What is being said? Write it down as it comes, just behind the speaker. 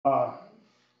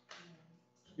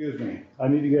Excuse me, I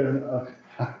need to get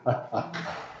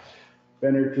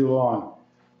been here too long.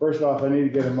 First off, I need to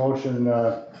get a motion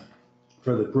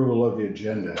for the approval of the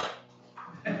agenda.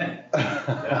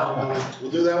 Yeah, we'll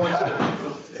do that one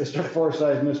too. Mr.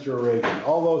 Forsyth, Mr. Reagan,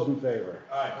 all those in favor?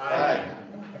 Aye.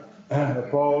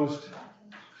 Opposed?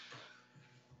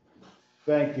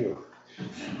 Thank you.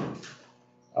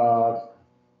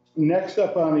 Next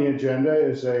up on the agenda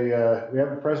is we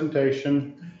have a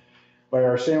presentation by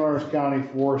our St. Lawrence County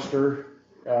Forester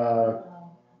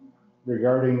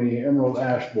regarding the emerald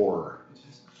ash borer.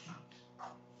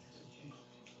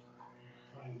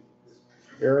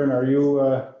 Aaron, are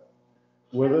you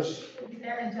with us?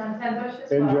 There, and John Penbush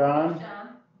as And well. John?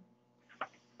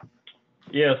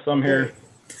 Yes, I'm here.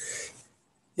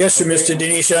 Yes, sir, Okay. Mr.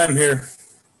 Denisha, I'm here.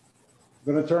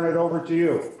 I'm going to turn it over to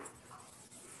you.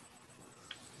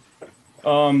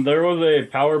 There was a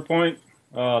PowerPoint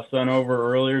sent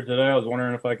over earlier today. I was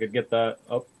wondering if I could get that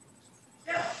up.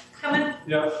 Yeah, coming.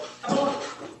 Yeah.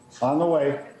 On the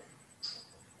way.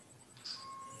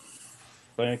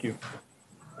 Thank you.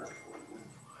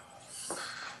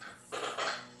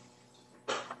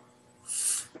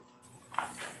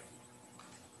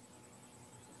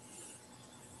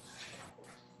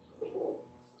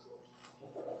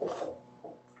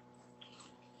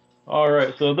 All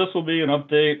right, so this will be an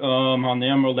update on the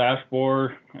emerald ash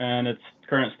borer and its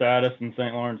current status in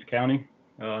St. Lawrence County.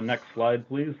 Next slide,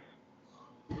 please.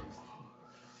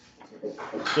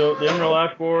 So the emerald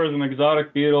ash borer is an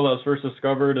exotic beetle that was first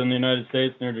discovered in the United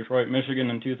States near Detroit, Michigan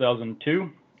in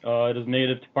 2002. It is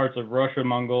native to parts of Russia,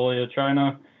 Mongolia,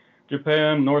 China,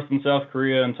 Japan, North and South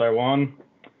Korea, and Taiwan.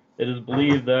 It is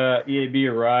believed that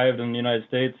EAB arrived in the United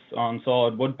States on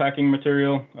solid woodpacking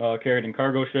material carried in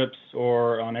cargo ships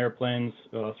or on airplanes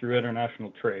through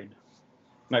international trade.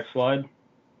 Next slide.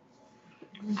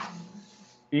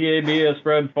 EAB has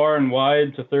spread far and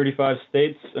wide to 35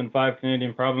 states and 5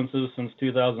 Canadian provinces since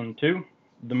 2002.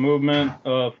 The movement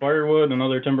of firewood and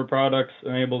other timber products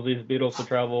enables these beetles to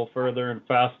travel further and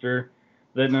faster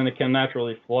than it can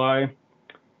naturally fly.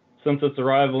 Since its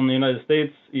arrival in the United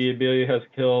States, EAB has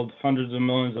killed hundreds of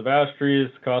millions of ash trees,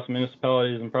 cost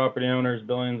municipalities and property owners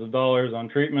billions of dollars on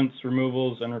treatments,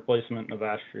 removals, and replacement of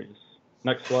ash trees.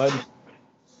 Next slide.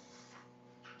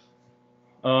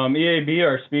 EAB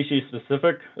are species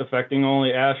specific, affecting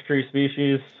only ash tree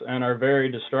species, and are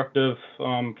very destructive,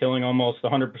 killing almost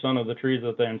 100% of the trees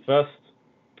that they infest.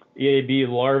 EAB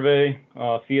larvae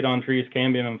feed on trees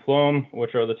cambium and phloem,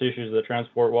 which are the tissues that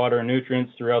transport water and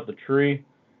nutrients throughout the tree.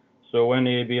 So when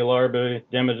EAB larvae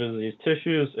damages these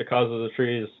tissues, it causes the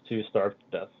trees to starve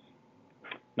to death.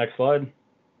 Next slide.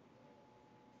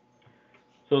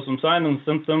 So some signs and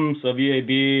symptoms of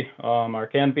EAB are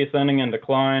canopy thinning and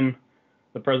decline,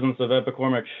 the presence of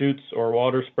epicormic shoots or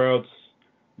water sprouts,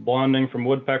 blonding from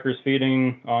woodpeckers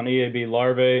feeding on EAB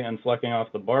larvae and flecking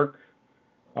off the bark,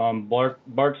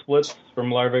 bark splits from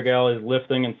larvae galleys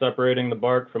lifting and separating the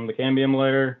bark from the cambium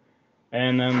layer,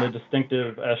 and then the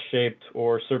distinctive S-shaped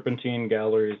or serpentine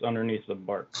galleries underneath the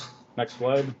bark. Next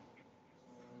slide.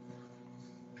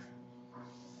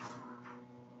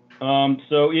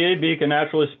 So EAB can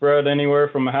naturally spread anywhere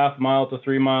from a half mile to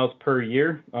 3 miles per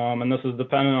year, and this is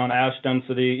dependent on ash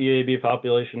density, EAB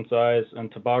population size, and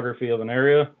topography of an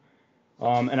area.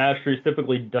 And ash trees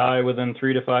typically die within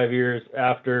 3 to 5 years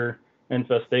after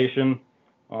infestation,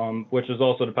 which is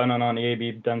also dependent on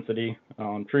EAB density,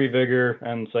 tree vigor,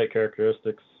 and site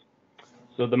characteristics.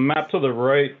 So the map to the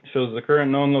right shows the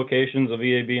current known locations of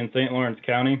EAB in St. Lawrence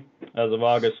County as of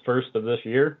August 1st of this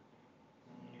year.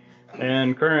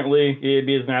 And currently,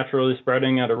 EAB is naturally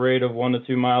spreading at a rate of 1 to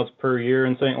 2 miles per year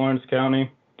in St. Lawrence County.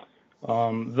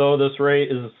 Though this rate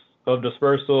of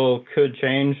dispersal could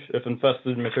change if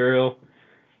infested material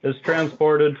is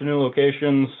transported to new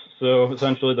locations, so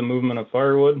essentially the movement of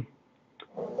firewood.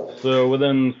 So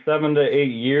within 7 to 8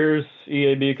 years,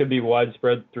 EAB could be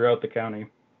widespread throughout the county.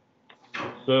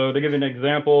 So to give you an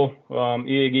example,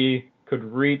 EAB could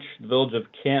reach the village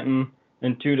of Canton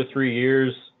in 2 to 3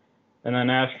 years, and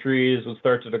then ash trees would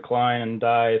start to decline and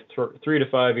die 3 to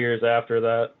 5 years after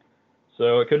that.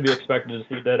 So it could be expected to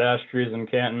see dead ash trees in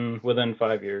Canton within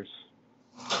 5 years.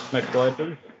 Next slide,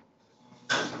 please.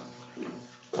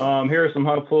 Here are some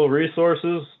helpful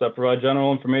resources that provide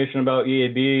general information about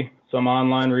EAB, some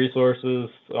online resources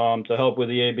to help with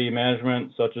EAB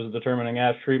management, such as determining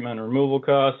ash treatment and removal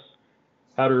costs,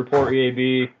 how to report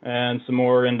EAB, and some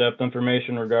more in-depth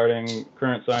information regarding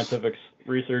current scientific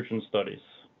research and studies.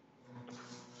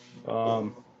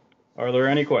 Are there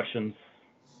any questions?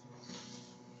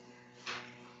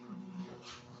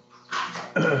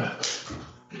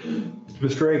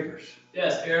 Mr. Akers.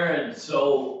 Yes, Aaron,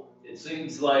 so It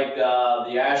seems like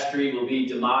the ash tree will be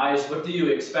demised. What do you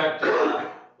expect?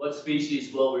 What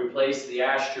species will replace the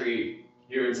ash tree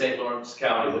here in St. Lawrence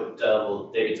County? What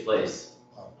will take its place?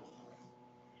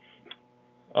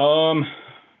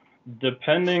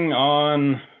 Depending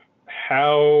on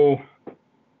how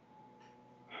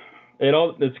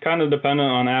it's kind of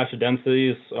dependent on ash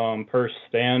densities per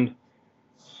stand.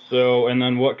 So, and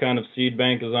then what kind of seed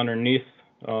bank is underneath.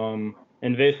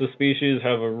 Invasive species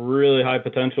have a really high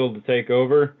potential to take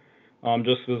over,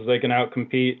 just because they can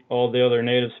outcompete all the other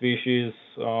native species,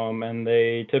 and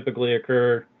they typically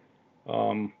occur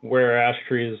where ash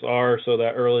trees are, so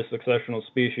that early successional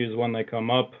species when they come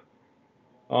up.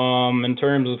 In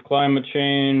terms of climate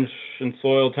change and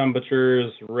soil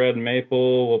temperatures, red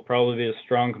maple will probably be a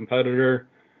strong competitor,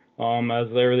 as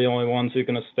they're the only ones who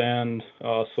can withstand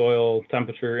soil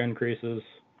temperature increases.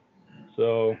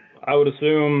 So I would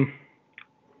assume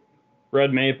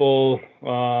red maple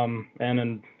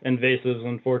and invasives,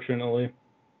 unfortunately.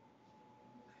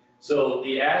 So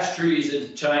the ash trees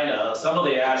in China, some of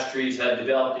the ash trees have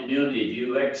developed immunity. Do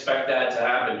you expect that to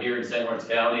happen here in St. Lawrence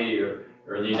County or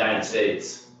in the United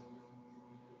States?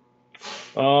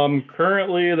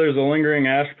 Currently, there's a lingering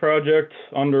ash project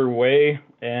underway,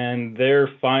 and they're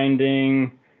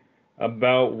finding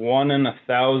about 1 in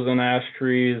 1,000 ash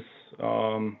trees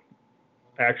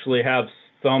actually have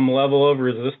some level of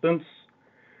resistance.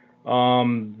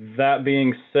 That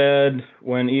being said,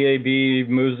 when EAB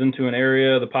moves into an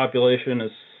area, the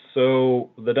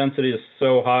density is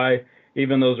so high,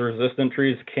 even those resistant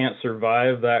trees can't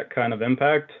survive that kind of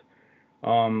impact.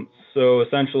 So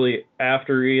essentially,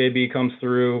 after EAB comes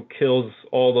through, kills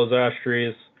all those ash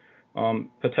trees,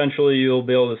 potentially you'll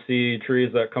be able to see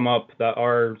trees that come up that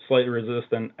are slightly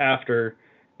resistant after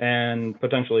and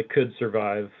potentially could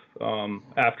survive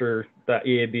after that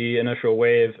EAB initial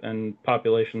wave and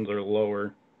populations are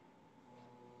lower.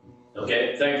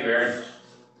 Okay, thank you, Aaron.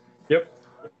 Yep.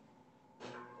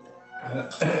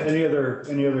 Any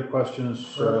other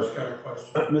questions? Burke's got a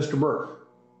question. Mr. Burke.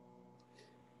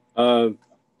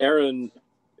 Aaron,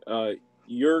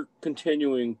 you're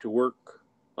continuing to work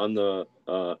on the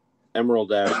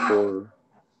Emerald Ash Borer.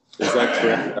 Is that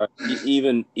correct?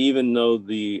 Even though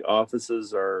the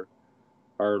offices are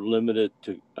limited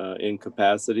to in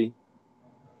capacity?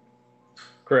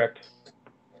 Correct.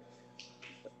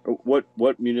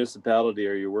 What municipality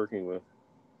are you working with?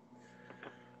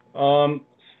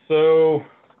 So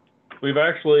we've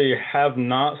actually have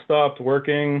not stopped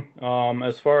working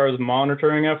as far as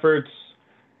monitoring efforts.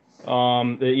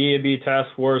 The EAB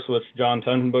task force, which John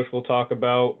Tenbush will talk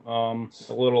about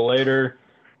a little later,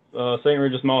 St.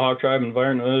 Regis Mohawk Tribe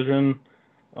Environment Division,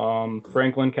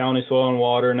 Franklin County Soil and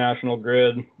Water, National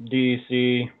Grid,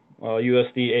 DEC,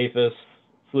 USD, APHIS,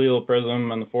 FLEAL,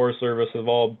 PRISM, and the Forest Service have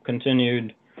all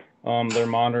continued their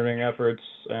monitoring efforts,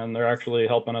 and they're actually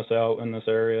helping us out in this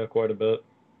area quite a bit.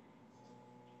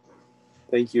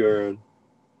 Thank you, Aaron.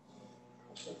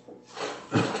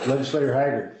 Legislator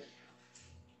Haggard.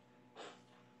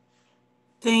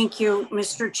 Thank you,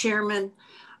 Mr. Chairman.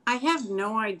 I have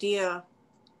no idea.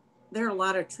 There are a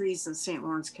lot of trees in St.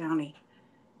 Lawrence County.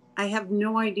 I have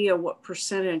no idea what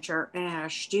percentage are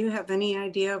ash. Do you have any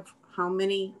idea of how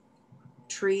many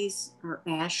trees are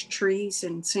ash trees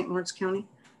in St. Lawrence County?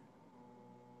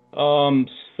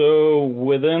 So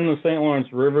within the St. Lawrence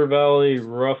River Valley,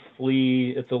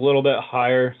 roughly, it's a little bit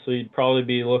higher. So you'd probably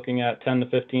be looking at 10 to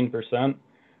 15%.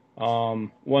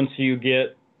 Once you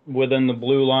get within the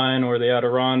blue line or the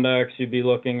Adirondacks, you'd be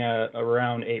looking at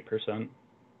around 8%.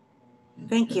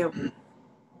 Thank you.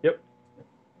 Yep.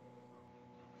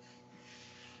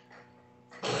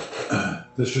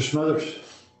 Mr. Smothers.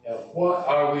 Yeah, what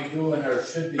are we doing or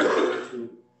should be doing to,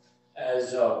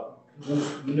 as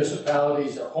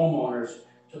municipalities or homeowners,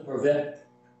 to prevent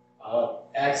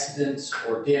accidents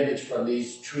or damage from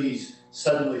these trees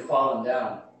suddenly falling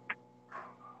down?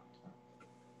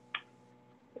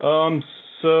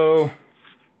 So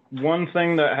one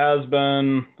thing that has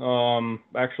been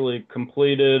actually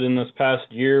completed in this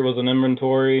past year was an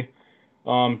inventory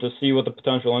to see what the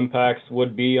potential impacts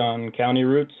would be on county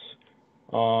routes.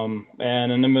 And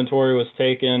an inventory was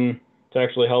taken to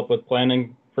actually help with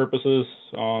planning purposes.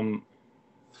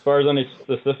 As far as any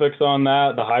specifics on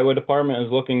that, the highway department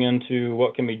is looking into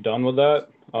what can be done with that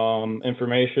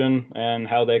information and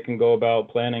how they can go about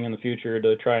planning in the future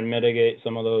to try and mitigate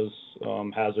some of those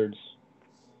hazards.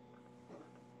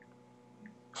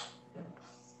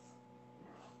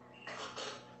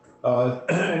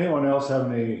 Anyone else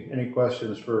have any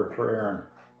questions for Aaron?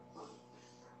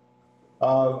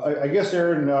 I guess,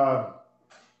 Aaron,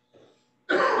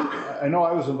 I know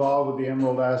I was involved with the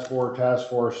Emerald Ash Borer Task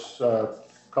Force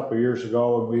a couple of years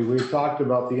ago, and we talked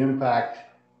about the impact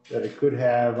that it could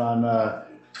have on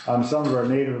some of our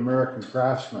Native American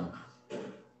craftsmen.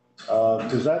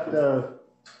 Is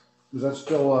that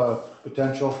still a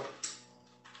potential?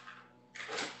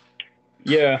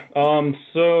 Yeah,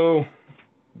 so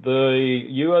the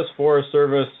U.S. Forest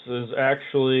Service is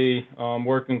actually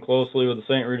working closely with the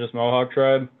St. Regis Mohawk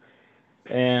tribe,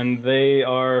 and they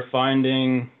are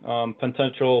finding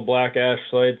potential black ash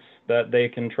sites that they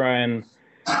can try and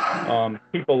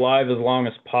keep alive as long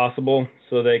as possible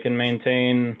so they can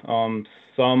maintain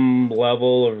some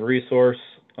level of resource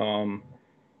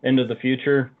into the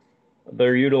future.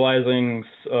 They're utilizing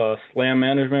SLAM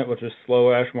management, which is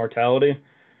slow ash mortality.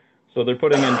 So they're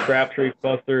putting in trap tree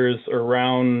clusters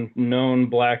around known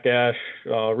black ash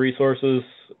resources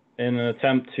in an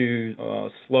attempt to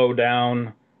slow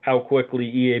down how quickly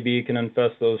EAB can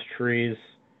infest those trees.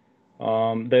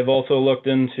 They've also looked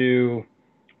into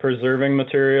preserving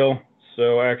material,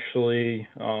 so actually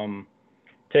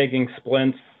taking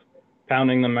splints,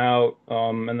 pounding them out,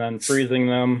 and then freezing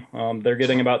them. They're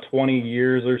getting about 20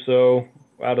 years or so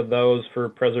out of those for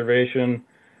preservation.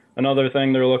 Another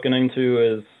thing they're looking into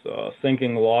is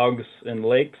sinking logs in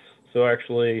lakes, so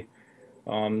actually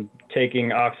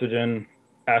taking oxygen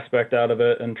aspect out of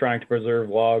it and trying to preserve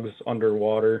logs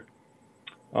underwater.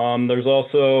 There's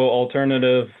also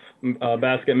alternative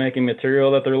basket making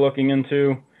material that they're looking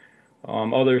into.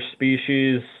 Other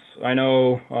species, I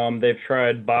know they've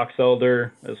tried box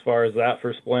elder as far as that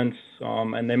for splints,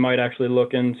 and they might actually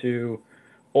look into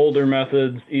older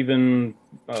methods, even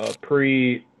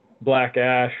pre-black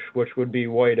ash, which would be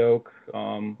white oak,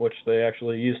 which they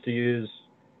actually used to use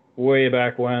way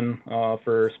back when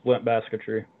for splint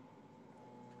basketry.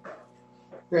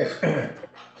 Great.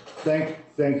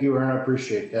 Thank you, Aaron. I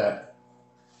appreciate that.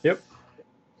 Yep.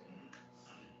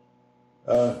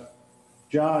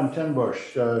 John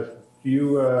Tenbush,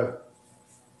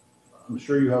 I'm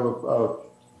sure you have a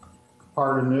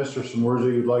part in this or some words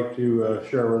that you'd like to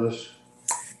share with us.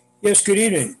 Yes, good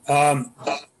evening.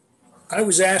 I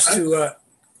was asked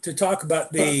to talk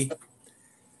about the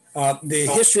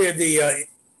history of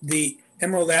the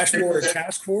Emerald Ash Borer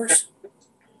Task Force.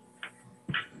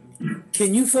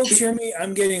 Can you folks hear me?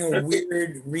 I'm getting a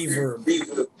weird reverb.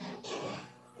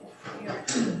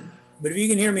 But if you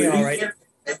can hear me all right.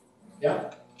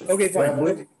 Yeah. Okay,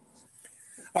 fine.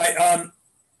 All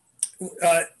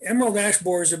right. Emerald ash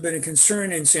borers have been a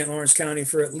concern in St. Lawrence County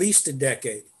for at least a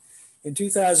decade. In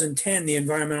 2010, the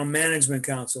Environmental Management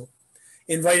Council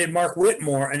invited Mark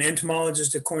Whitmore, an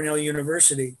entomologist at Cornell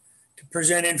University, to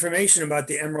present information about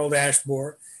the emerald ash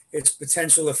borer, its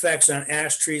potential effects on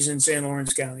ash trees in St.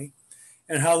 Lawrence County,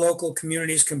 and how local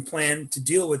communities can plan to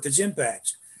deal with its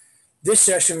impacts. This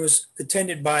session was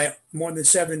attended by more than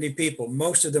 70 people.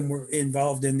 Most of them were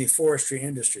involved in the forestry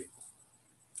industry.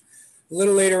 A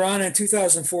little later on in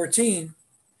 2014,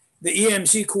 the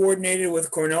EMC coordinated with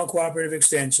Cornell Cooperative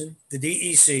Extension, the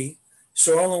DEC,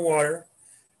 Soil and Water,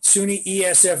 SUNY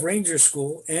ESF Ranger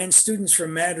School, and students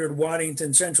from Madrid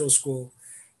Waddington Central School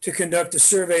to conduct a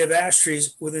survey of ash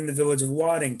trees within the village of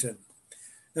Waddington.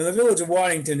 Now, the village of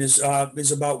Waddington is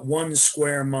about 1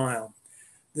 square mile.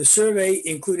 The survey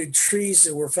included trees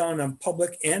that were found on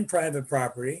public and private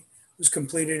property. It was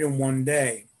completed in 1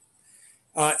 day.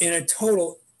 In a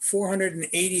total,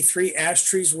 483 ash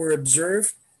trees were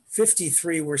observed.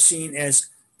 53 were seen as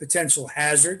potential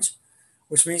hazards,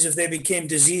 which means if they became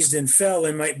diseased and fell,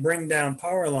 they might bring down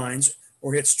power lines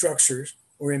or hit structures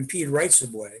or impede rights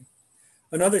of way.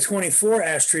 Another 24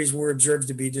 ash trees were observed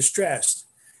to be distressed.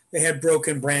 They had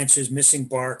broken branches, missing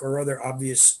bark, or other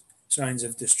obvious signs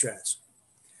of distress.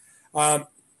 I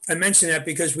mention that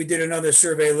because we did another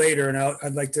survey later, and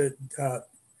I'd like to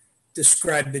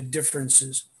describe the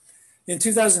differences. In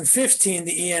 2015,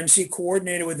 the EMC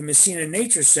coordinated with the Messina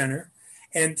Nature Center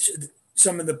and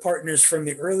some of the partners from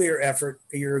the earlier effort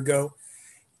a year ago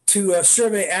to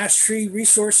survey ash tree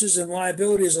resources and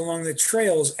liabilities along the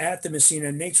trails at the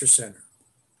Messina Nature Center.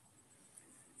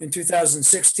 In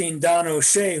 2016, Don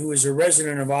O'Shea, who is a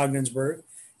resident of Ogdensburg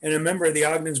and a member of the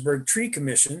Ogdensburg Tree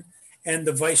Commission and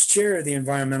the vice chair of the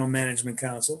Environmental Management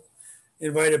Council,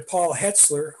 invited Paul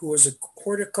Hetzler, who was a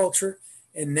horticulture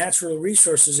and natural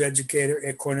resources educator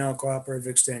at Cornell Cooperative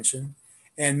Extension,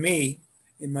 and me,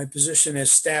 in my position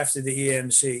as staff to the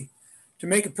EMC, to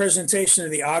make a presentation to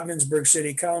the Ogdensburg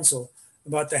City Council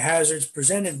about the hazards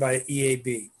presented by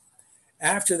EAB.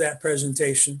 After that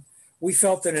presentation, we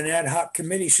felt that an ad hoc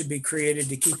committee should be created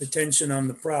to keep attention on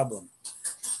the problem.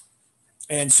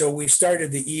 And so we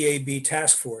started the EAB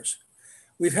task force.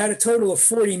 We've had a total of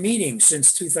 40 meetings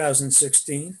since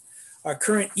 2016. Our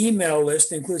current email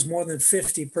list includes more than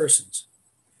 50 persons.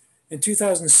 In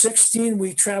 2016,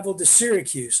 we traveled to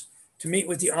Syracuse to meet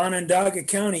with the Onondaga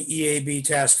County EAB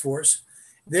Task Force.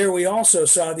 There we also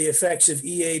saw the effects of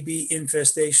EAB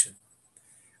infestation.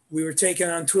 We were taken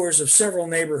on tours of several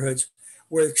neighborhoods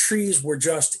where the trees were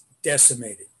just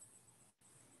decimated.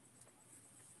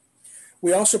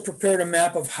 We also prepared a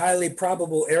map of highly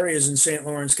probable areas in St.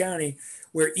 Lawrence County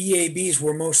where EABs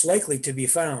were most likely to be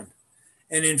found.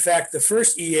 And in fact, the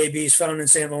first EABs found in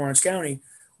St. Lawrence County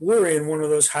were in one of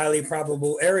those highly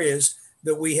probable areas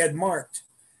that we had marked.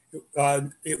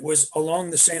 It was along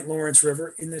the St. Lawrence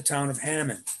River in the town of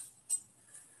Hammond.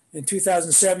 In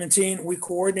 2017, we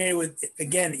coordinated with,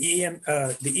 again,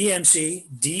 the EMC,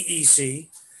 DEC,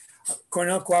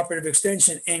 Cornell Cooperative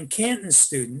Extension, and Canton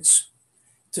students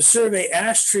to survey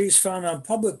ash trees found on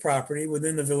public property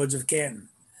within the village of Canton.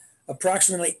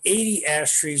 Approximately 80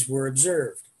 ash trees were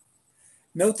observed.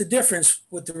 Note the difference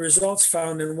with the results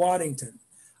found in Waddington.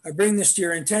 I bring this to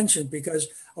your attention because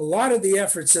a lot of the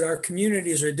efforts that our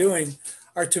communities are doing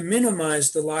are to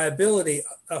minimize the liability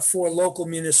for local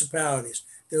municipalities.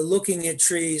 They're looking at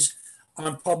trees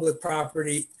on public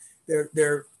property.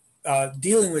 They're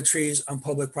dealing with trees on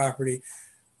public property,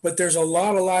 but there's a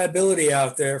lot of liability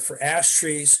out there for ash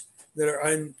trees that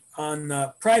are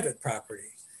on private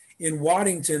property. In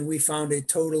Waddington, we found a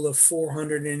total of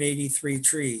 483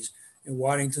 trees, and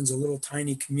Waddington's a little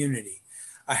tiny community.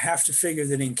 I have to figure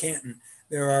that in Canton,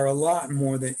 there are a lot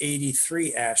more than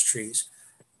 83 ash trees.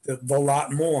 The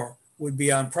lot more would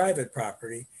be on private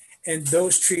property, and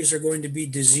those trees are going to be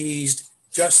diseased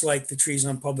just like the trees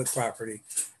on public property.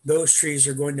 Those trees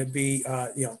are going to be,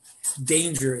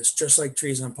 dangerous, just like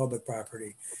trees on public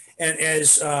property. And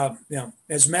as a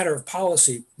matter of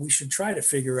policy, we should try to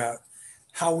figure out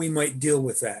how we might deal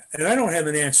with that. And I don't have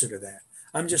an answer to that.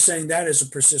 I'm just saying that is a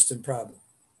persistent problem.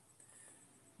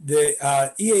 The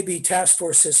EAB task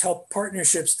force has helped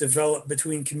partnerships develop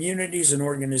between communities and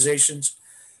organizations.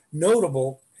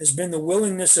 Notable has been the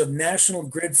willingness of National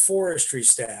Grid forestry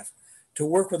staff to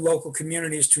work with local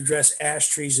communities to address ash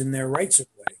trees in their rights of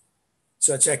way.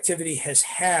 Such activity has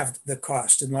halved the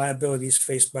cost and liabilities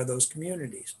faced by those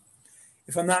communities.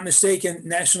 If I'm not mistaken,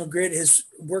 National Grid has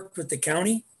worked with the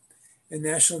county, and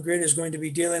National Grid is going to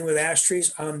be dealing with ash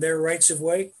trees on their rights of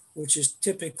way, which is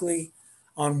typically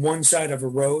on one side of a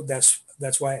road. That's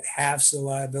why it halves the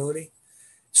liability.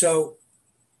 So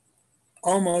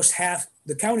almost half,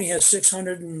 the county has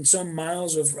 600 and some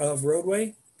miles of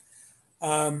roadway.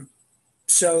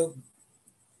 So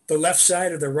the left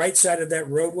side or the right side of that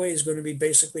roadway is going to be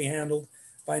basically handled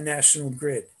by National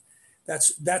Grid.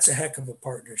 That's a heck of a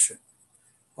partnership.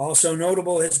 Also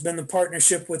notable has been the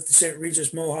partnership with the St.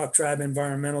 Regis Mohawk Tribe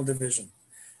Environmental Division.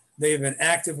 They have been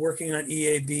active working on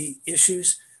EAB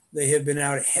issues. They have been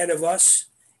out ahead of us,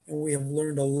 and we have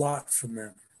learned a lot from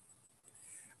them.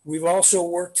 We've also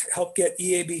worked to help get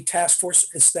EAB task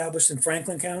force established in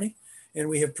Franklin County, and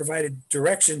we have provided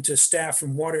direction to staff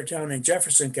from Watertown and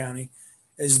Jefferson County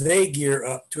as they gear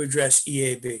up to address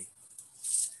EAB.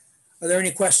 Are there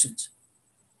any questions?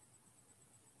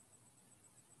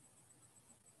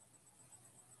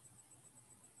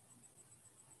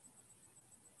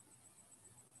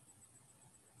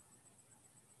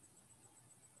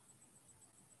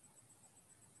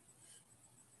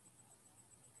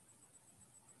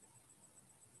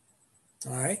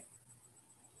 All right.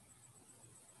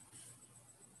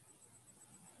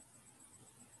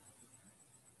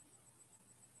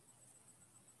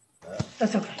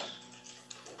 That's okay.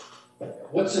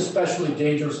 What's especially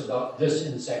dangerous about this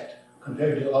insect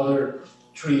compared to other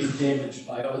trees damaged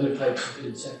by other types of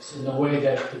insects in the way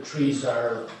that the trees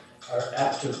are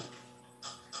apt to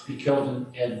be killed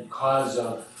and cause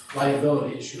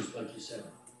liability issues, like you said?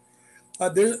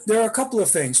 There are a couple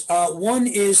of things. One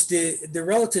is the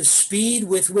relative speed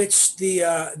with which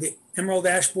the emerald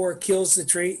ash borer kills the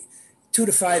tree, 2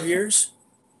 to 5 years.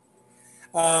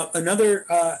 Another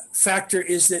factor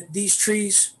is that these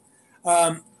trees,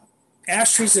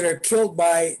 ash trees that are killed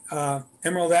by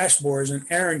emerald ash borers, and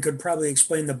Aaron could probably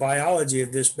explain the biology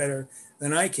of this better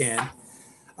than I can,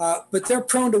 but they're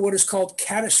prone to what is called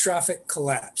catastrophic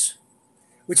collapse,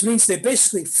 which means they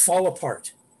basically fall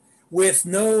apart with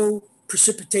no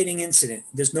precipitating incident.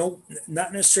 There's not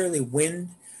necessarily wind.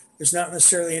 There's not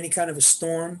necessarily any kind of a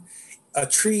storm. A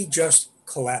tree just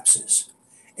collapses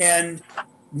and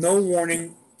no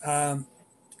warning.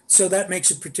 So that makes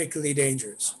it particularly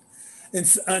dangerous. And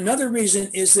another reason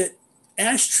is that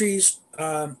ash trees,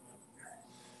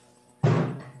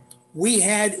 we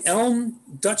had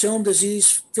Dutch elm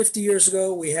disease 50 years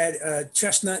ago. We had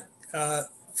chestnut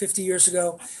 50 years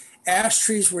ago. Ash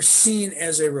trees were seen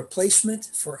as a replacement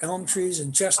for elm trees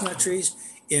and chestnut trees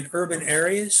in urban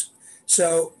areas.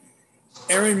 So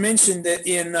Aaron mentioned that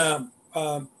in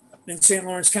St.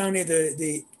 Lawrence County,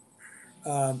 the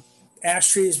ash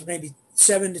tree is maybe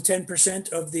 7 to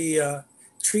 10% of the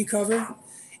tree cover.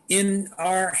 In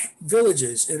our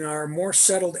villages, in our more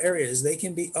settled areas, they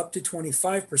can be up to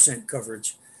 25%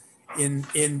 coverage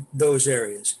in those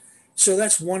areas. So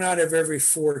that's 1 out of every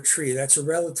 4 tree. That's a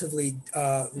relatively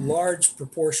large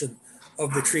proportion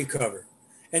of the tree cover.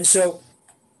 And so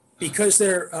because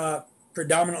they're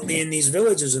predominantly in these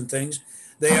villages and things,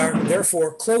 they are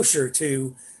therefore closer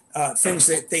to things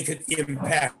that they could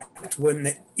impact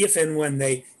if and when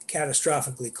they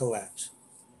catastrophically collapse.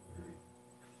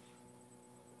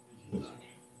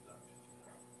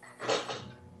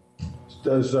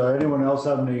 Does anyone else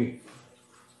have any?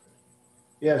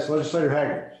 Yes, Legislator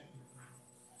Haggard.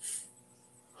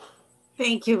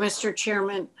 Thank you, Mr.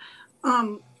 Chairman.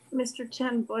 Mr.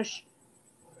 Tenbush,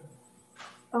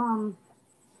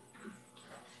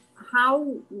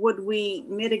 how would we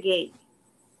mitigate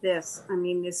this? I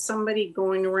mean, is somebody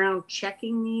going around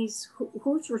checking these?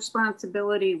 Whose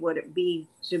responsibility would it be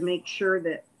to make sure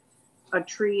that a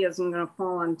tree isn't going to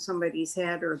fall on somebody's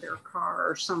head or their car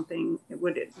or something?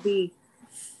 Would it be,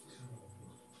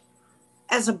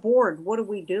 as a board, what do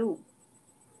we do?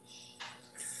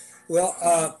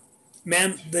 Well,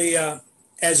 ma'am,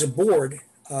 as a board,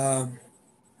 I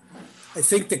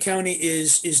think the county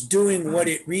is doing what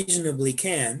it reasonably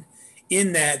can,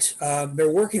 in that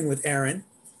they're working with Aaron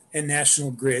and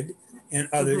National Grid and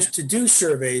others to do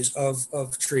surveys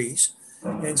of trees.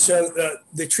 And so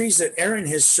the trees that Aaron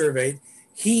has surveyed,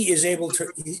 he is able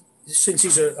to, since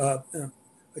he's a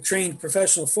trained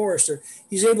professional forester,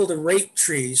 he's able to rate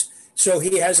trees. So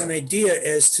he has an idea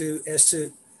as to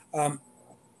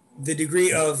the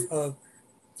degree of well,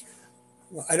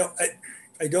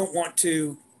 I don't want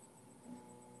to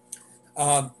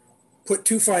put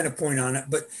too fine a point on it,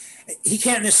 but he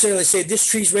can't necessarily say this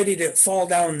tree's ready to fall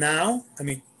down now. I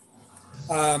mean,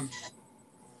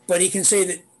 but he can say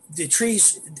that the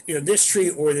trees, this tree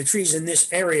or the trees in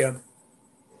this area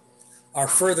are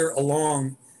further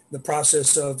along the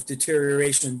process of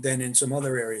deterioration than in some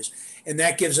other areas. And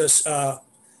that gives us a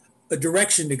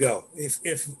direction to go. If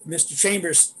Mr.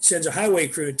 Chambers sends a highway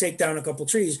crew to take down a couple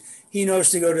trees, he knows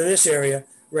to go to this area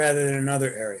rather than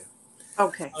another area.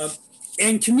 Okay.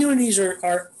 And communities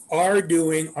are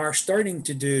starting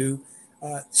to do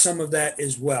some of that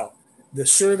as well. The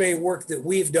survey work that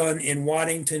we've done in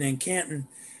Waddington and Canton,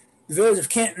 the Village of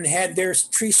Canton had their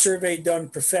tree survey done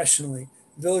professionally.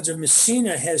 The Village of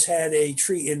Messina has had a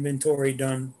tree inventory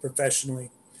done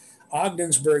professionally.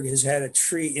 Ogdensburg has had a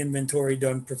tree inventory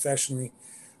done professionally.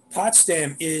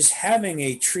 Potsdam is having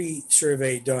a tree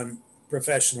survey done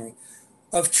professionally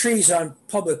of trees on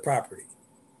public property.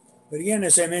 But again,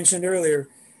 as I mentioned earlier,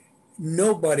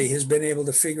 nobody has been able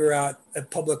to figure out a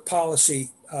public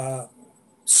policy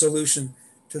solution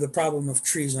to the problem of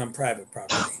trees on private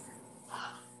property.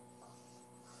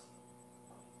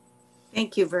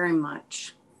 Thank you very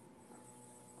much.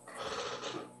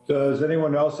 Does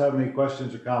anyone else have any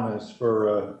questions or comments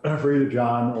for either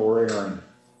John or Aaron?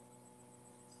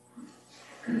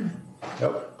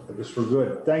 Nope, I guess we're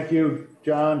good. Thank you,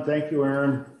 John. Thank you,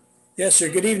 Aaron. Yes, sir.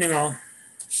 Good evening, all.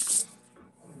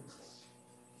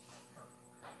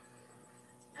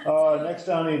 Next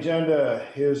on the agenda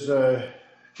is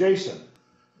Jason.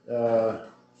 We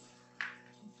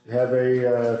have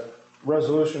a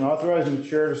resolution authorizing the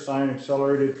chair to sign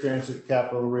accelerated transit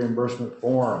capital reimbursement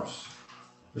forms.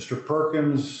 Mr.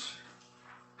 Perkins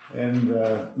and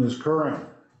Ms. Curran.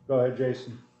 Go ahead,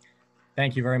 Jason.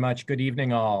 Thank you very much. Good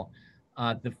evening, all.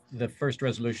 The first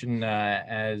resolution,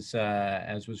 as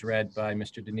was read by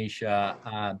Mr.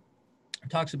 Denisha,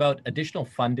 talks about additional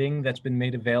funding that's been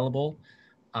made available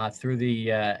through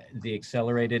the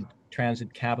Accelerated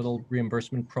Transit Capital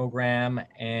Reimbursement Program,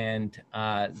 and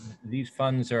these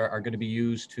funds are going to be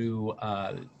used to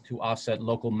offset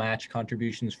local match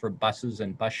contributions for buses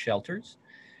and bus shelters.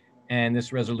 And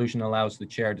this resolution allows the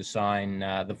chair to sign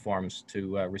the forms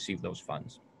to receive those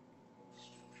funds.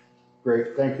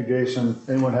 Great, thank you, Jason.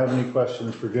 Anyone have any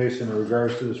questions for Jason in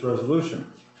regards to this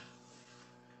resolution?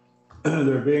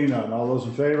 There being none, all those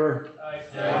in favor?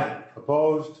 Aye.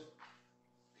 Opposed?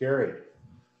 Carried.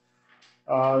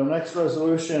 The next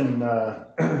resolution is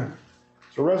a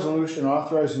resolution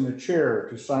authorizing the chair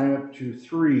to sign up to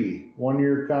 3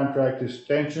 one-year contract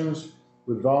extensions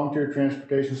with Volunteer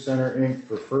Transportation Center, Inc.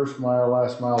 for first mile,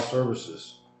 last mile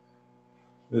services.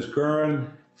 Ms.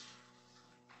 Curran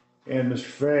and Mr.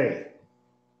 Fay.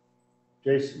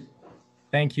 Jason.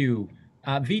 Thank you.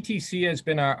 VTC has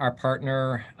been our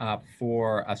partner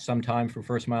for some time for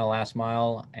first mile, last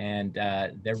mile, and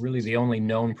they're really the only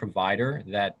known provider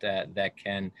that that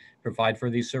can provide for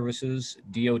these services.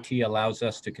 DOT allows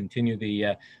us to continue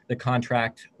the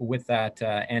contract with that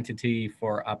entity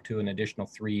for up to an additional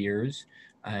 3 years,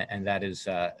 and that is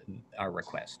our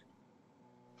request.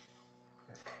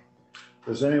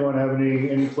 Does anyone have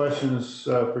any questions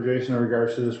for Jason in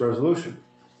regards to this resolution?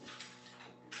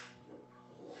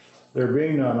 There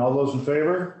being none, all those in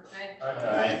favor?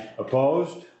 Aye.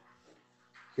 Opposed?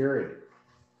 Carried.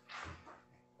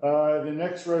 The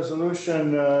next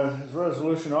resolution is a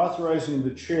resolution authorizing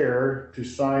the chair to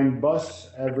sign bus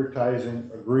advertising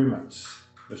agreements.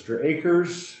 Mr.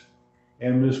 Akers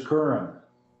and Ms. Curran.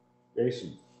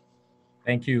 Jason.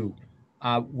 Thank you.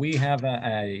 We have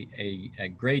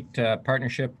a great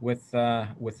partnership with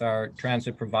our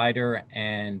transit provider,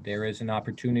 and there is an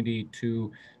opportunity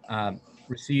to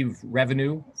receive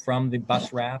revenue from the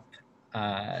bus wrap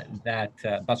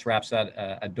bus wraps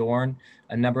that adorn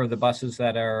a number of the buses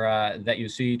that are that you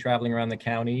see traveling around the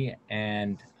county,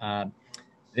 and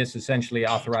this essentially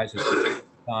authorizes us to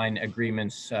sign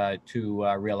agreements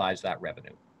to realize that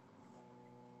revenue.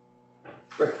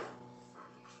 Great.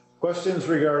 Questions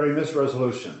regarding this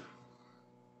resolution?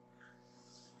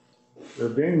 There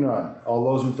being none, all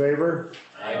those in favor?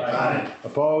 Aye.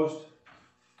 Opposed?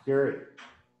 Carried.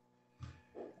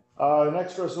 The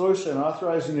next resolution,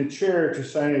 authorizing the chair to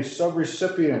sign a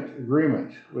subrecipient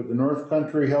agreement with the North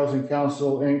Country Housing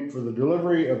Council, Inc. for the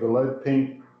delivery of the lead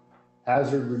paint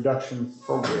hazard reduction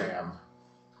program.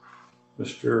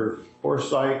 Mr.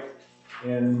 Forsythe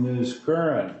and Ms.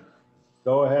 Curran.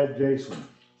 Go ahead, Jason.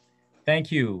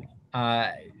 Thank you.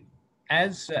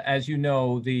 As you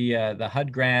know, the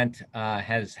HUD grant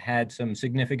has had some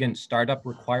significant startup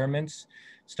requirements,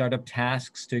 startup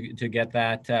tasks to get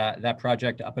that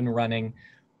project up and running.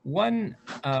 One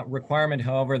requirement,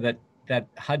 however, that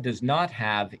HUD does not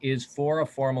have is for a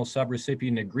formal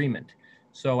subrecipient agreement.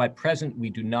 So at present, we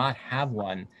do not have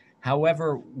one.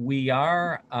 However,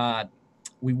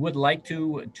 we would like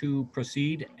to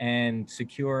proceed and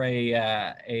secure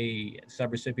a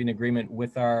subrecipient agreement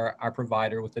with our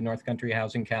provider, with the North Country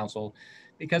Housing Council,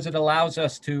 because it allows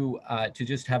us to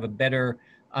just have a better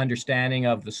understanding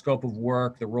of the scope of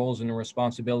work, the roles and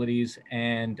responsibilities,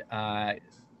 and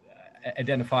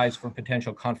identifies for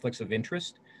potential conflicts of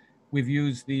interest. We've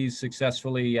used these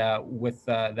successfully with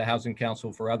the Housing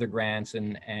Council for other grants,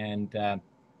 and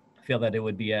feel that it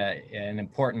would be an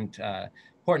important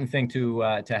thing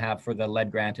to have for the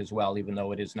lead grant as well, even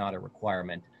though it is not a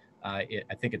requirement. I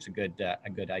think it's a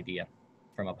good idea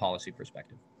from a policy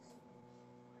perspective.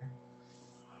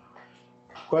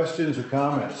 Questions or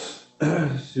comments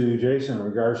to Jason in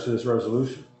regards to this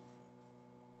resolution?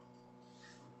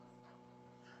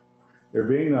 There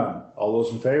being none, all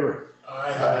those in favor?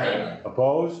 Aye.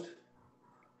 Opposed?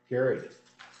 Carried.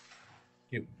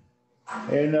 Thank you.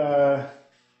 And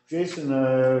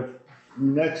Jason,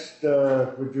 next,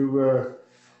 would you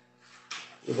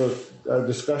give a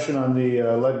discussion on the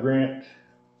lead grant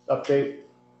update?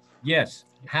 Yes,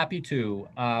 happy to.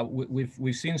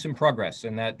 We've seen some progress,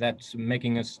 and that's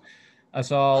making us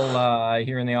all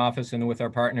here in the office and with our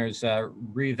partners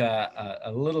breathe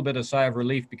a little bit of sigh of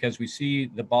relief, because we see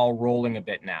the ball rolling a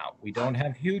bit now. We don't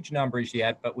have huge numbers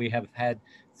yet, but we have had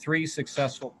 3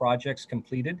 successful projects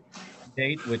completed to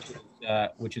date,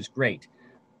 which is great.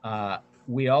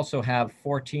 We also have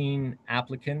 14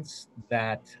 applicants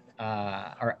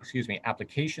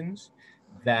applications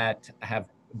that have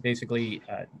basically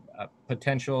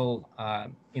potential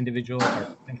individuals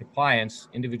or potential clients,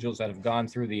 individuals that have gone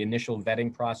through the initial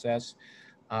vetting process.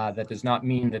 That does not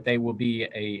mean that they will be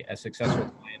a successful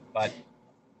client, but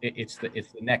it's the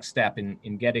next step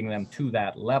in getting them to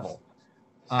that level.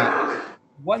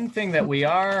 One thing that we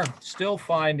are still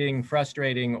finding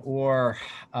frustrating or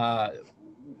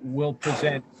will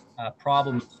present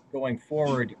problems going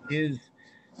forward is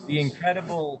the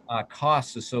incredible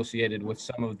costs associated with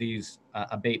some of these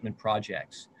abatement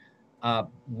projects.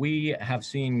 We have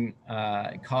seen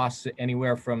costs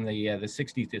anywhere from the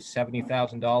 $60,000 to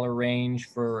 $70,000 range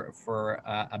for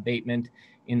abatement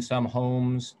in some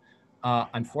homes.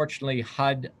 Unfortunately,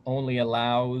 HUD only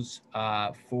allows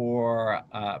for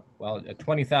a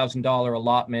 $20,000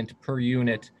 allotment per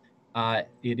unit.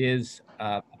 It is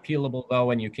appealable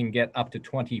though, and you can get up to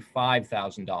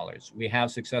 $25,000. We have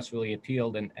successfully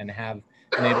appealed and have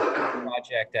been able to do the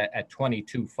project at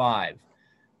 $22,500.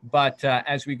 But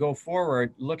as we go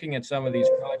forward, looking at some of these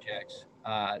projects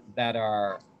that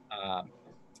are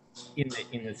in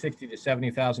the $60,000 to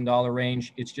 $70,000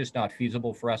 range, it's just not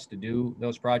feasible for us to do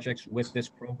those projects with this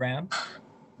program.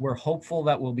 We're hopeful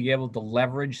that we'll be able to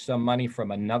leverage some money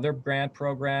from another grant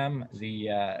program,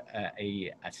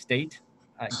 a state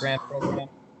grant program.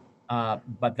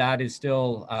 But that is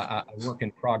still a work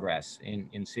in progress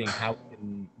in seeing how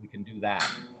we can do that.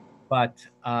 But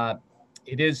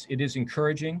it is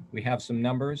encouraging. We have some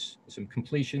numbers, some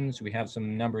completions. We have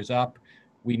some numbers up.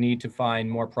 We need to find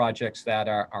more projects that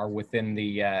are within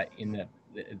the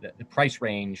price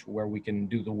range where we can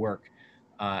do the work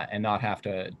and not have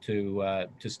to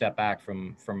step back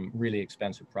from really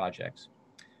expensive projects.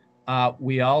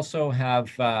 We also have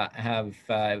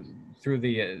through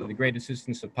the great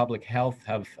assistance of public health,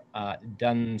 have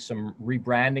done some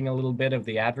rebranding a little bit of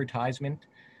the advertisement.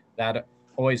 That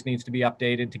always needs to be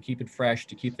updated to keep it fresh,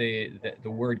 to keep the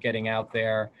word getting out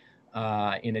there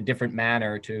in a different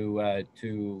manner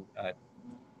to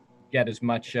get as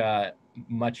much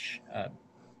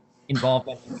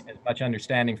involvement, as much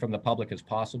understanding from the public as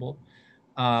possible.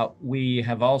 We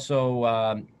have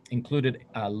also included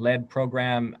a lead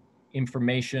program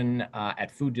information at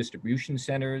food distribution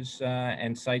centers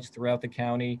and sites throughout the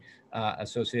county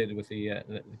associated with the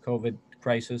COVID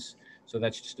crisis. So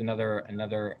that's just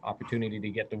another opportunity to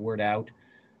get the word out.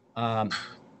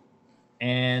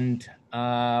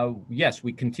 Yes,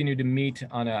 we continue to meet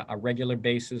on a regular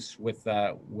basis with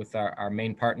our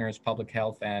main partners, Public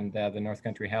Health and the North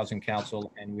Country Housing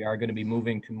Council, and we are going to be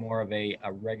moving to more of a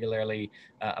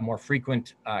more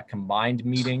frequent combined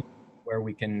meeting where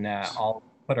we can all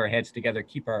put our heads together,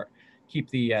 keep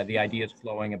the ideas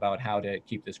flowing about how to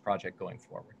keep this project going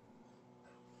forward.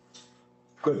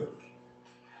 Good.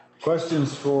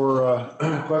 Questions for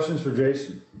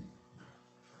Jason?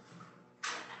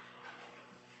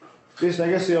 Jason,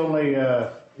 I guess the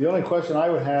only question I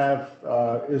would have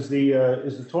is the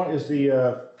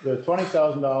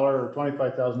 $20,000 or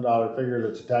 $25,000 figure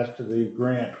that's attached to the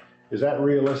grant. Is that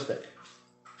realistic?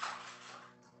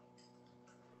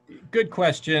 Good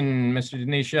question, Mr.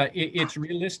 Denisha. It's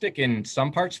realistic in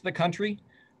some parts of the country.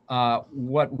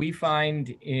 What we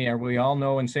find, we all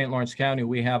know in St. Lawrence County,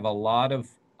 we have a lot of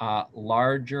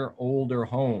larger, older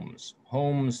homes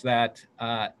that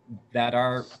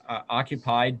are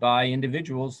occupied by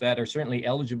individuals that are certainly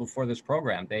eligible for this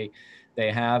program. They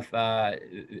have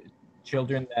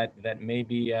children that may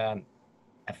be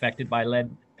affected by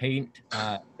lead paint.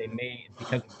 They may,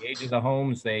 because of the age of the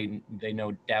homes, they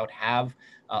no doubt have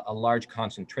a large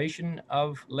concentration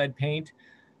of lead paint.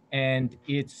 And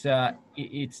it's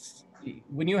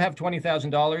when you have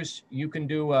 $20,000, you can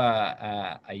do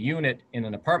a unit in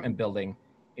an apartment building.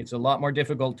 It's a lot more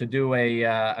difficult to do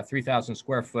a 3,000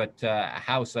 square foot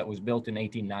house that was built in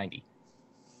 1890.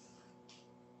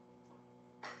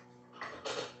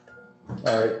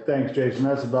 All right, thanks, Jason.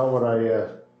 That's about what I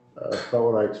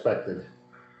expected.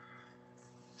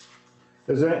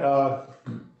 Is there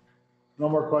no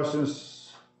more questions?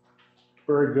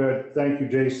 Very good. Thank you,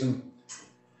 Jason.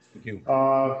 Thank you.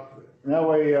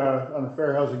 Now on the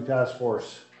Fair Housing Task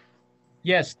Force.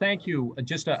 Yes, thank you.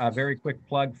 Just a very quick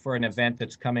plug for an event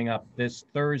that's coming up this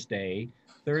Thursday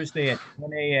at 10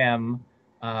 a.m.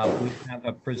 We have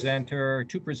two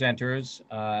presenters,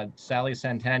 Sally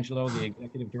Santangelo, the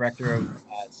Executive Director of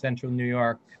Central New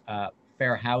York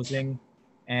Fair Housing,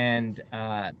 and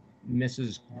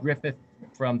Mrs. Griffith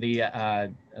from the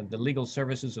Legal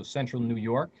Services of Central New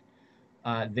York.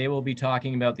 They will be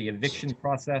talking about the eviction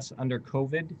process under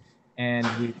COVID, and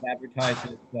we've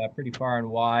advertised it pretty far and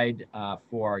wide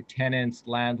for tenants,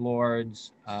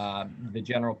 landlords, the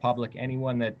general public,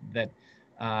 anyone that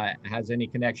has any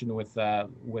connection with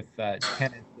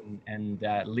tenants and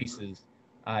leases,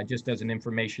 just as an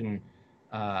information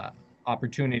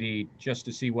opportunity, just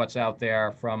to see what's out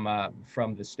there from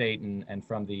the state and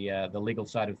from the legal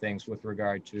side of things with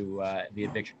regard to the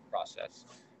eviction process.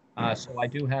 So I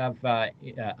do have a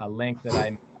link that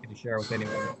I'm happy to share with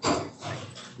anyone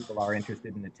if people are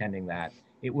interested in attending that.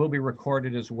 It will be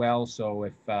recorded as well, so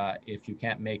if you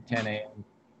can't make 10 a.m.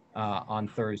 On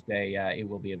Thursday, it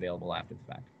will be available after the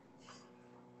fact.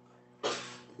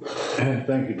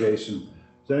 Thank you, Jason.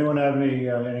 Does anyone have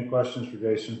any questions for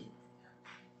Jason?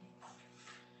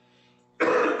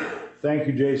 Thank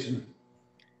you, Jason.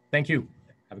 Thank you.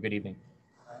 Have a good evening.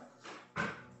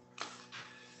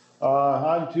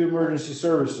 On to emergency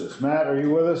services. Matt, are you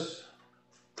with us?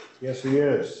 Yes, he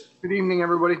is. Good evening,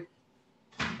 everybody.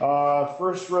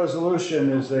 First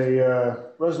resolution is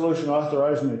a resolution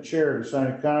authorizing the chair to sign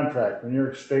a contract with New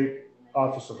York State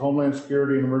Office of Homeland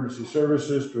Security and Emergency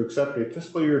Services to accept a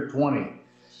fiscal year 20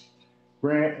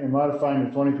 grant and modifying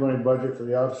the 2020 budget for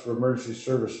the Office of Emergency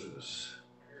Services.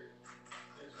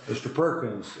 Mr.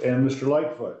 Perkins and Mr.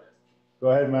 Lightfoot. Go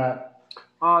ahead, Matt.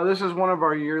 This is one of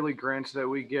our yearly grants that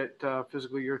we get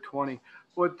fiscal year 20.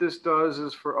 What this does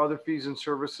is for other fees and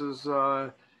services,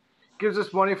 gives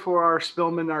us money for our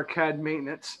Spillman, our CAD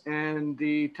maintenance, and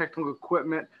the technical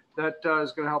equipment that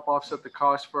is going to help offset the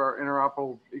cost for our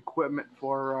interoperable equipment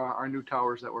for our new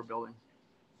towers that we're building.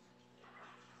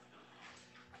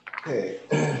 Okay,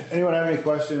 anyone have any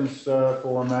questions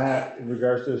for Matt in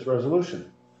regards to this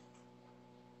resolution?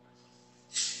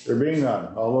 There being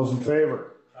none, all those in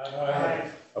favor? Aye.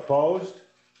 Opposed?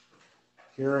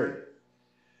 Carried.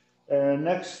 And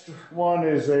next one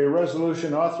is a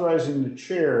resolution authorizing the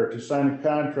chair to sign a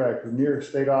contract with New York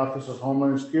State Office of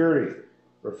Homeland Security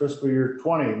for fiscal year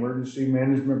 20 Emergency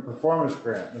Management Performance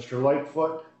Grant. Mr.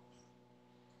 Lightfoot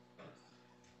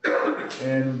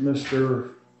and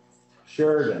Mr.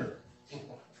 Sheridan.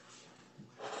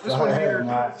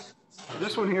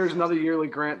 This one here is another yearly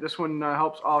grant. This one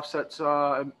helps offset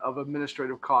of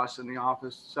administrative costs in the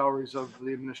office, salaries of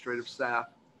the administrative staff.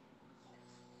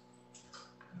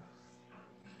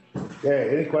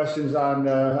 Okay, any questions on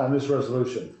this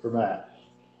resolution for Matt?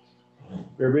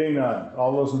 There being none,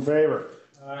 all those in favor?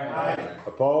 Aye.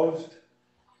 Opposed?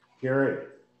 Carried.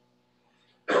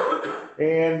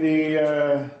 And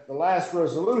the last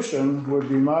resolution would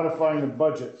be modifying the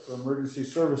budget for emergency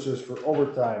services for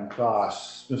overtime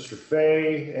costs. Mr.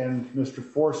 Fay and Mr.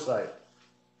 Forsythe.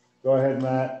 Go ahead,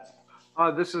 Matt.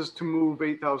 This is to move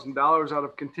 $8,000 out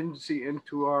of contingency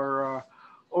into our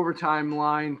overtime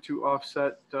line to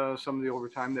offset some of the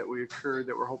overtime that we occurred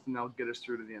that we're hoping that'll get us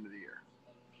through to the end of the year.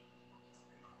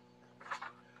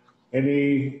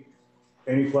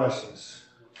 Any questions?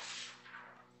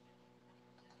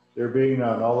 There being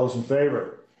none, all those in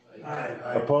favor? Aye.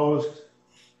 Opposed?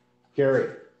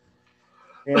 Carried.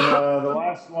 And the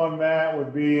last one, Matt,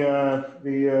 would be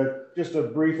just a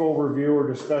brief overview or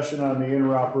discussion on the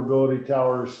interoperability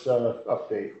towers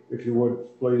update, if you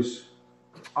would, please.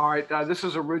 All right, this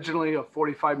is originally a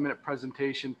 45-minute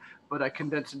presentation, but I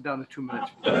condensed it down to 2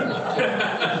 minutes.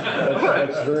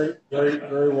 That's very, very,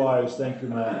 very wise. Thank you,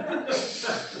 Matt.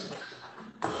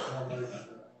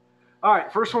 All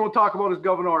right, first one we'll talk about is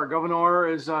Gouverneur.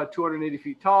 Gouverneur is 280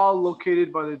 feet tall,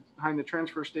 located behind the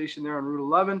transfer station there on Route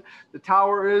 11. The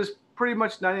tower is pretty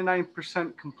much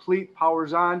 99% complete,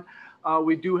 power's on.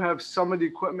 We do have some of the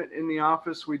equipment in the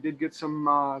office. We did get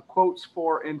some quotes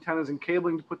for antennas and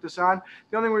cabling to put this on.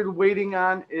 The only thing we're waiting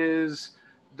on is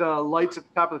the lights at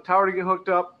the top of the tower to get hooked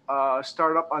up,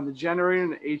 start up on the generator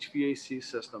and the HVAC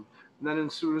system. And then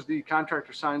as soon as the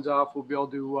contractor signs off, we'll be able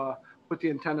to put the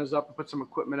antennas up and put some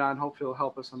equipment on. Hopefully it'll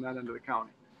help us on that end of the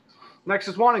county. Next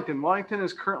is Wallington. Wallington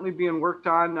is currently being worked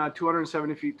on,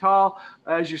 270 feet tall.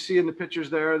 As you see in the pictures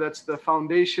there, that's the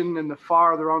foundation and the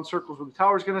round circles where the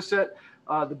tower is going to sit.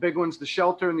 The big one's the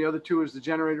shelter, and the other two is the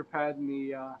generator pad and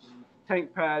the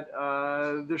tank pad.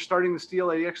 They're starting the steel.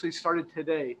 They actually started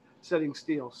today setting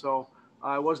steel. So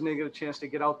I wasn't able to get a chance to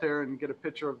get out there and get a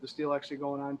picture of the steel actually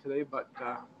going on today, but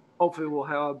hopefully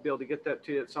we'll be able to get that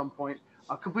to you at some point.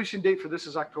 Completion date for this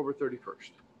is October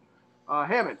 31st.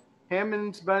 Hammond.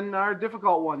 Hammond's been our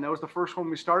difficult one. That was the first one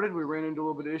we started. We ran into a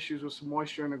little bit of issues with some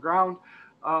moisture in the ground.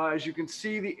 As you can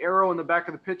see, the arrow in the back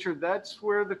of the picture, that's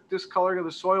where the discoloring of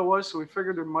the soil was. So we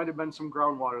figured there might have been some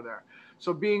groundwater there.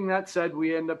 So being that said,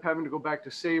 we end up having to go back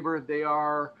to Sabre. They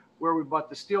are where we bought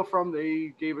the steel from.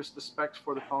 They gave us the specs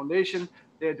for the foundation.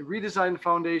 They had to redesign the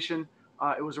foundation.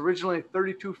 It was originally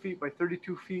 32 feet by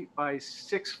 32 feet by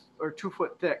 2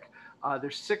 foot thick.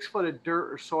 There's 6 foot of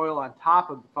dirt or soil on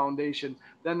top of the foundation.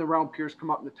 Then the round piers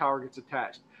come up and the tower gets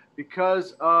attached.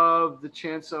 Because of the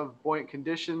chance of buoyant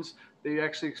conditions, they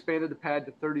actually expanded the pad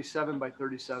to 37 by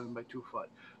 37 by 2 foot.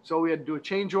 So we had to do a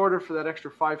change order for that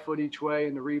extra 5 foot each way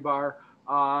in the rebar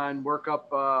and work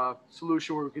up a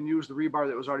solution where we can use the rebar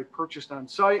that was already purchased on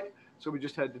site. So we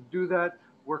just had to do that.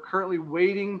 We're currently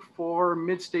waiting for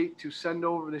Midstate to send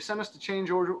over. They sent us the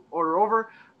change order over,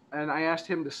 and I asked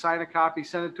him to sign a copy,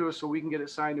 send it to us so we can get it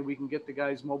signed and we can get the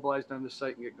guys mobilized on the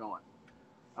site and get going.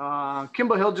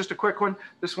 Kimball Hill, just a quick one.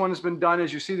 This one has been done.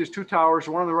 As you see, there's 2 towers.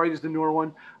 The one on the right is the newer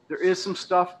one. There is some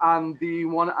stuff on the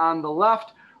one on the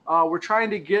left. We're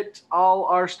trying to get all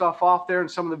our stuff off there and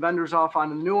some of the vendors off on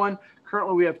the new one.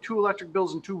 Currently, we have 2 electric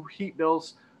bills and 2 heat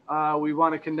bills. We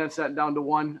want to condense that down to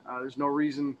 1. There's no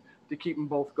reason to keep them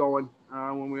both going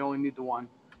when we only need the 1.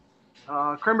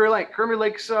 Cranberry Lake. Cranberry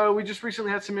Lakes, we just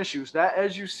recently had some issues. That,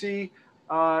 as you see,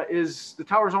 is the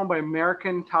tower is owned by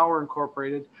American Tower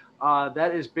Incorporated.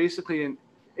 That is basically an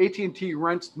AT&T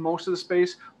rents most of the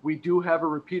space. We do have a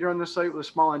repeater on the site with a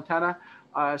small antenna.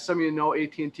 Some of you know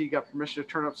AT&T got permission to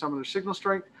turn up some of their signal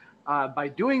strength. By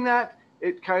doing that,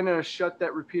 it kind of shut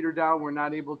that repeater down. We're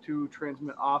not able to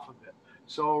transmit off of it.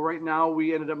 So right now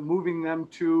we ended up moving them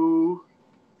to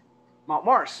Mount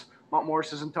Morris. Mount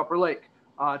Morris is in Tupper Lake.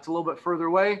 It's a little bit further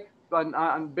away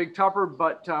on Big Tupper,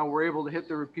 but we're able to hit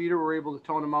the repeater. We're able to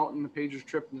tone them out in the pagers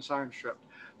tripped and the sirens tripped.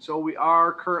 So we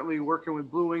are currently working with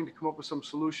Blue Wing to come up with some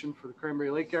solution for the Cranberry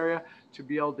Lake area to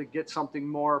be able to get something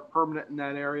more permanent in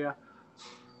that area.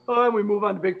 And we move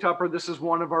on to Big Tupper. This is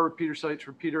one of our repeater sites,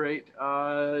 repeater 8.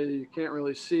 You can't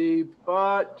really see,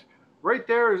 but right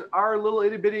there is our little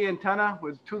itty bitty antenna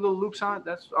with 2 little loops on it.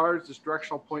 That's ours, this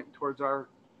directional point towards our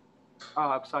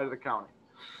side of the county.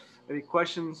 Any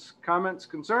questions, comments,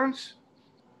 concerns?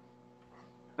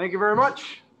 Thank you very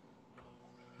much.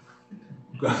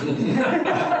 Any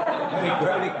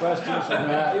questions from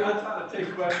Matt? That's how to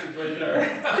take questions right there.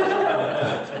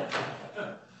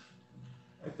 I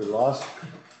think we lost.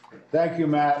 Thank you,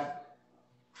 Matt.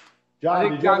 I John,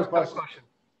 think did you have a John's got a question?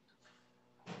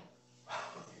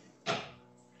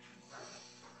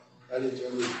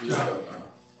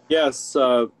 Yes,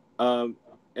 and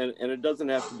it doesn't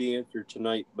have to be answered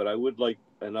tonight, but I would like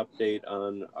an update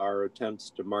on our attempts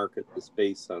to market the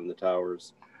space on the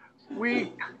towers.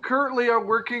 We currently are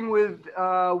working with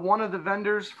one of the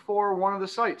vendors for one of the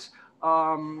sites.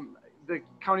 The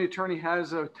county attorney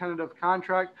has a tentative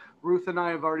contract. Ruth and I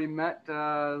have already met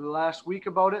last week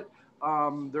about it.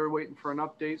 They're waiting for an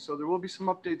update, so there will be some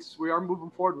updates. We are moving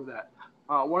forward with that.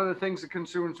 One of the things, the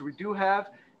concerns we do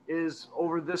have is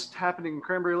over this happening in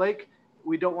Cranberry Lake,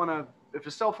 we don't want to, if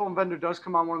a cell phone vendor does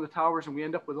come on one of the towers and we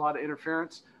end up with a lot of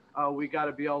interference, we got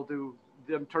to be able to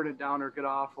them turn it down or get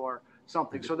off or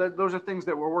something. So those are things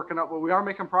that we're working up, but we are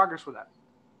making progress with that.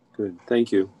 Good,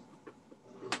 thank you.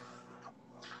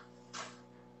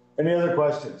 Any other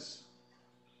questions?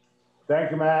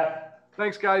 Thank you, Matt.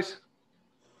 Thanks, guys.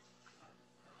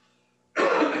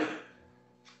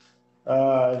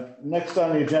 Next on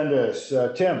the agenda is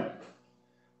Tim.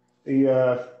 We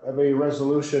have a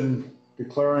resolution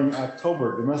declaring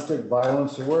October Domestic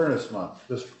Violence Awareness Month.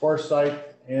 Mr. Forsythe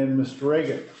and Mr.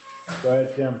 Reagan. Go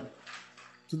ahead, Tim.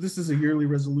 So this is a yearly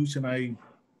resolution I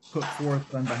put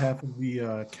forth on behalf of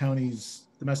the county's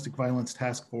Domestic Violence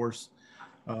Task Force,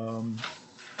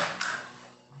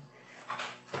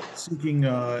 seeking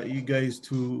you guys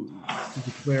to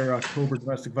declare October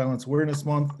Domestic Violence Awareness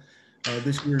Month.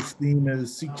 This year's theme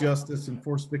is Seek Justice,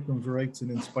 Enforce Victims' Rights, and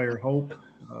Inspire Hope.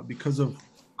 Because of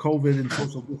COVID and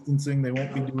social distancing, they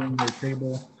won't be doing their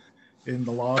table in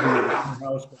the lobby of the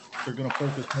house, but they're going to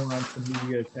focus more on some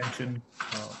media attention.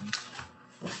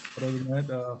 But other than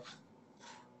that,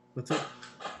 that's it.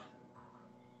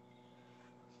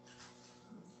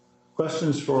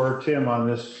 Questions for Tim on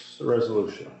this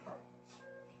resolution?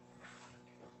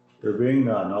 There being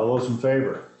none, all those in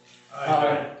favor?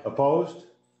 Aye. Opposed?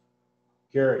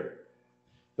 Carried.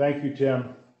 Thank you,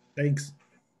 Tim. Thanks.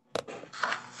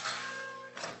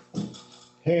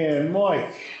 And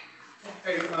Mike.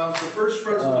 Hey, the first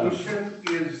resolution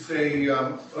is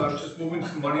just moving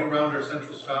some money around our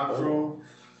central stock room.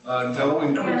 No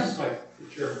increase.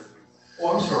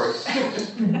 Oh, I'm sorry.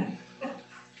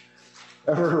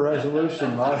 Ever a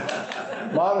resolution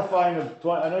modifying the,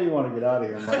 I know you want to get out of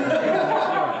here, Mike.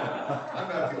 I'm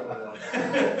not the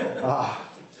only one.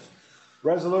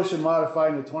 Resolution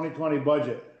modifying the 2020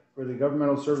 budget for the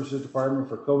Governmental Services Department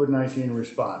for COVID-19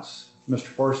 response. Mr.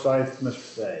 Forsythe, Mr.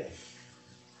 Fay.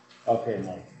 Okay,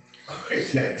 Mike. Okay,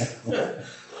 thanks.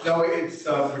 No, it's,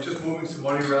 we're just moving some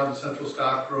money around the central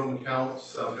stockroom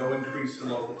accounts, no increase in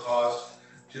local costs,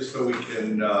 just so we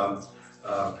can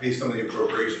pay some of the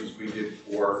appropriations we did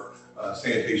for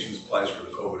sanitation supplies for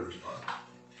the COVID response.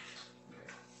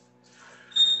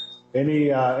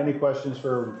 Any questions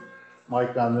for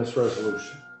Mike on this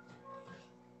resolution?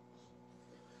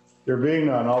 There being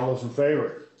none, all those in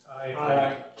favor?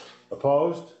 Aye.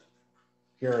 Opposed?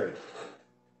 Carried.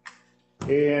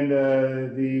 And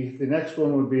the next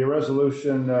one would be a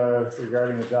resolution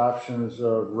regarding adoptions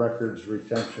of records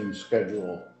retention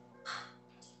schedule.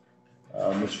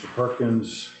 Mr.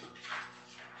 Perkins,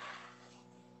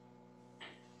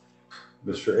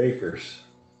 Mr. Akers.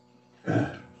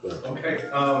 Okay,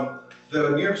 the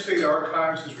New York State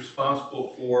Archives is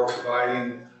responsible for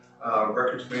providing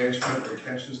records management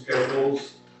retention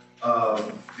schedules.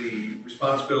 The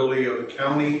responsibility of the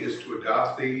county is to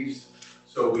adopt these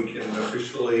so we can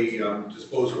officially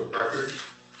dispose of records.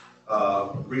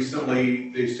 Recently,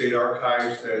 the State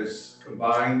Archives has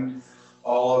combined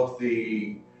all of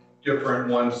the different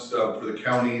ones for the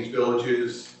counties,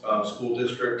 villages, school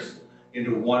districts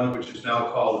into one, which is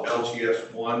now called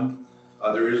LGS1.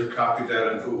 There is a copy of that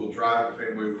on Google Drive if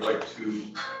anybody would like to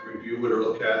review it or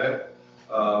look at it.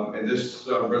 And this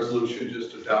resolution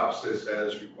just adopts this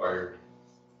as required.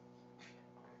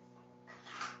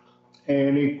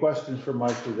 Any questions for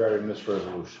Mike regarding this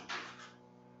resolution?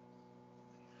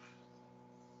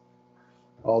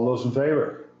 All those in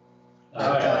favor?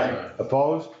 Aye.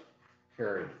 Opposed?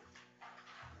 Carried.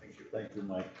 Thank you. Thank you,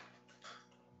 Mike.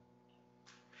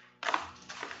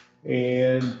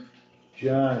 And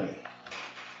Johnny.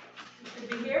 You should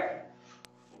be here.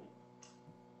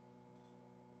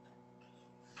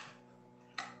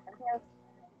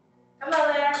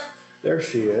 Hello there. There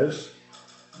she is.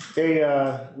 Hey,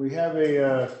 we have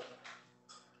the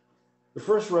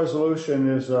first resolution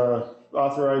is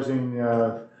authorization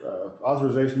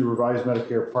to revise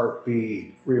Medicare Part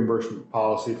B reimbursement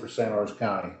policy for St. Lawrence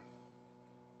County.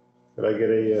 Could I get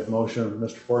a motion of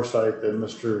Mr. Forsyth and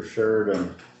Mr.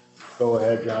 Sheridan? Go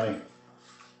ahead, Johnny.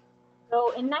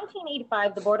 So in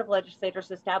 1985, the Board of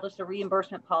Legislators established a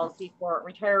reimbursement policy for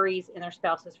retirees and their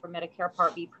spouses for Medicare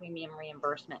Part B premium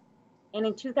reimbursement. And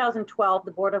in 2012,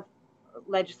 the Board of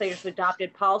Legislators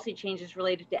adopted policy changes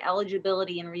related to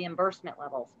eligibility and reimbursement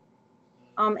levels.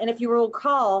 And if you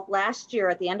recall, last year,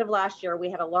 at the end of last year, we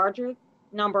had a larger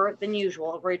number than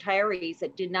usual of retirees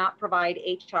that did not provide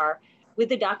HR with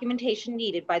the documentation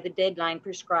needed by the deadline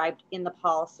prescribed in the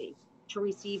policy to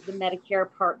receive the Medicare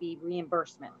Part B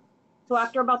reimbursement. So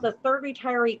after about the third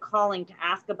retiree calling to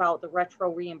ask about the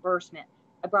retro reimbursement,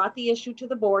 I brought the issue to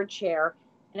the board chair.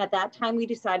 And at that time, we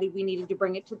decided we needed to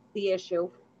bring it to the issue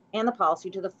and the policy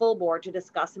to the full board to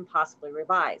discuss and possibly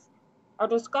revise. Our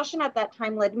discussion at that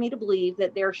time led me to believe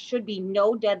that there should be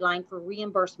no deadline for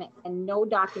reimbursement and no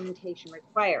documentation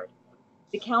required.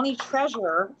 The county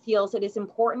treasurer feels it is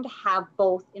important to have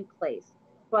both in place.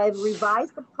 So I've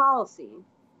revised the policy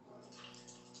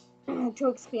to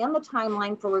expand the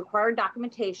timeline for required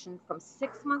documentation from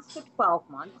 6 months to 12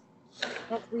 months.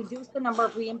 That's reduced the number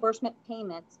of reimbursement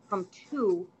payments from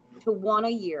 2 to 1 a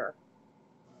year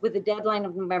with a deadline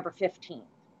of November 15th.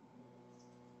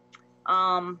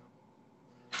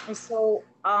 And so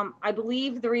I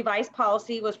believe the revised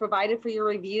policy was provided for your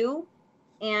review.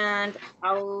 And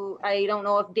I don't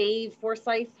know if Dave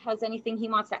Forsyth has anything he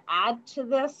wants to add to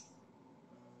this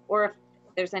or if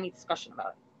there's any discussion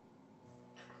about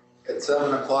it. At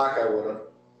 7 o'clock, I would have.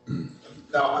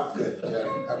 No, I'm good,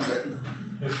 Jenny, I'm good.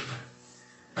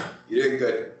 You did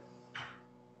good.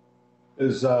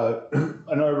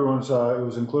 I know everyone's, it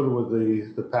was included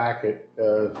with the packet.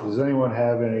 Does anyone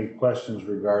have any questions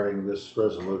regarding this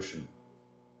resolution?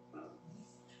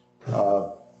 There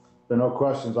are no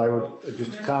questions. I would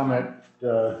just comment.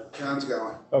 John's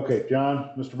going. Okay,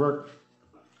 John, Mr. Burke.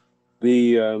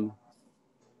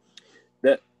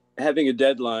 That having a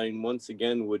deadline once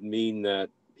again would mean that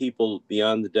people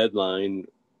beyond the deadline,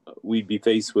 we'd be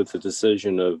faced with the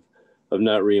decision of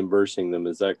not reimbursing them.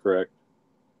 Is that correct?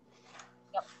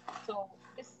 Yep. So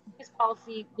this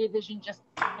policy revision just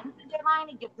ends the deadline.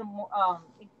 It gives them more,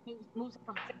 it moves it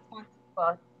from 6 months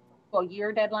to a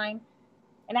year deadline,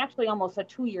 and actually almost a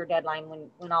 2-year deadline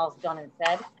when all is done and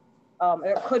said.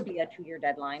 It could be a 2-year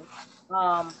deadline,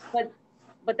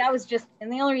 but that was just,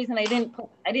 and the only reason I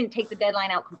didn't take the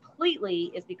deadline out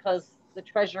completely is because the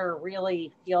treasurer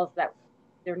really feels that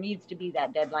there needs to be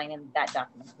that deadline and that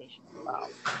documentation as well.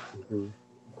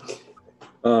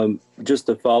 Mm-hmm. Just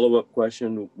a follow-up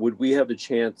question. Would we have a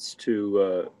chance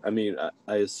to,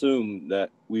 I assume that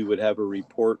we would have a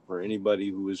report for anybody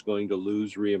who is going to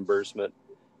lose reimbursement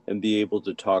and be able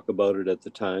to talk about it at the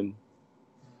time.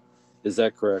 Is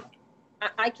that correct?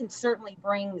 I can certainly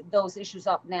bring those issues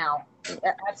up now.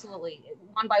 Absolutely.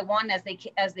 One by one as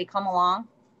they come along.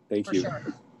 Thank you. Sure.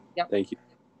 Yep. Thank you.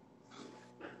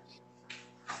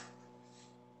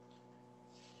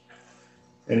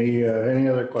 Any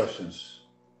other questions?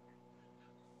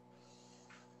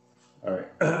 All right,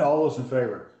 all those in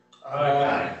favor?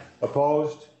 Aye.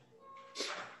 Opposed?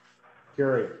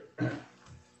 Carried.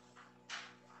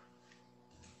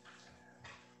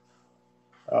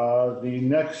 The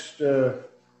next,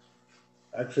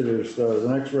 actually there's the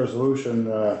next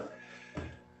resolution,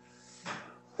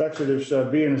 actually there's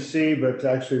B and C, but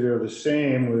actually they're the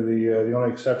same with the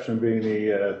only exception being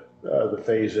the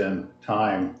phase-in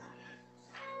time.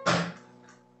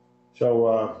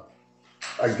 So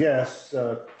I guess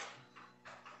the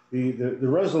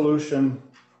resolution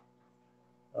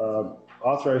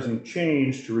authorizing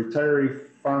change to retiree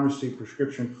pharmacy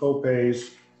prescription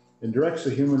copays and directs the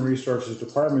Human Resources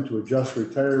Department to adjust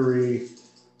retiree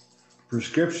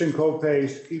prescription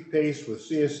copays to keep pace with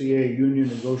CSEA union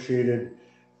negotiated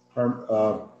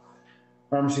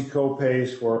pharmacy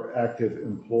copays for active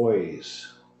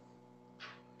employees.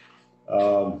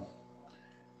 And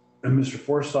Mr.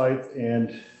 Forsyth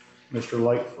and Mr.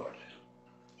 Lightfoot.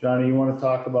 Johnny, you want to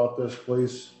talk about this,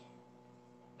 please?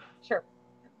 Sure.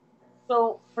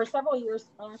 So for several years,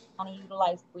 Lawrence County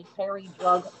utilized the retiree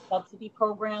drug subsidy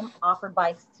program offered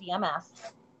by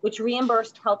CMS, which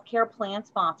reimbursed healthcare plan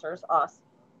sponsors, us,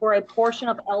 for a portion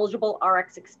of eligible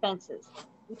RX expenses,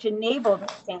 which enabled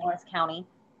St. Lawrence County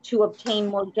to obtain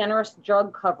more generous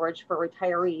drug coverage for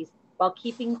retirees while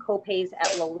keeping copays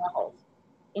at low levels.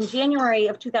 In January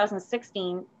of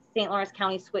 2016, St. Lawrence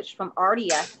County switched from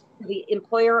RDS to the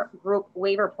Employer Group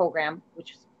Waiver Program,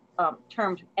 which is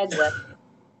termed EGWIP,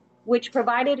 which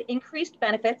provided increased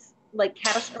benefits like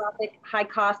catastrophic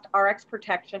high-cost RX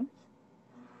protection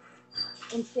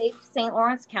and saved St.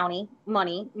 Lawrence County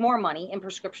more money in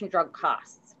prescription drug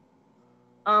costs.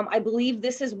 I believe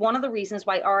this is one of the reasons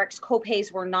why RX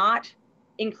copays were not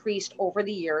increased over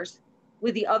the years,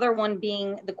 with the other one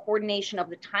being the coordination of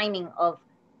the timing of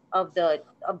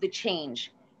the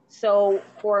change. So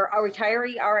for a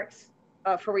retiree RX,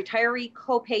 for retiree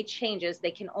copay changes,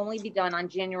 they can only be done on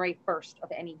January 1st of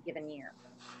any given year.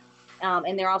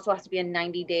 And there also has to be a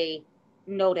 90-day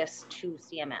notice to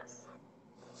CMS.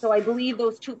 So I believe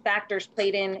those two factors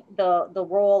played in the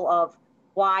role of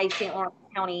why St. Lawrence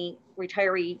County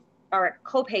retiree RX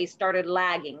copay started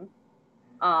lagging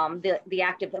the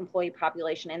active employee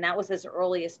population, and that was as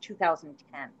early as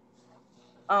 2010.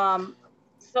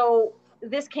 So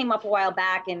this came up a while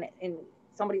back, and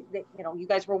somebody, you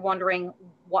guys were wondering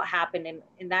what happened,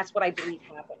 and that's what I believe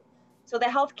happened. So the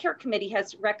healthcare committee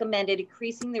has recommended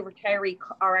increasing the retiree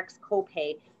RX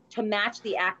copay to match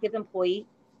the active employee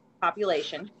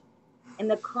population, and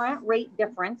the current rate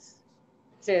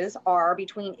differences are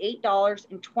between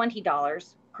 $8 and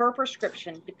 $20 per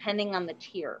prescription, depending on the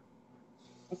tier.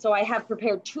 And so I have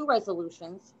prepared two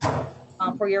resolutions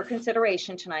for your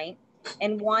consideration tonight.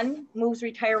 And one moves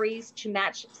retirees to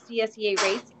match CSEA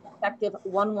rates effective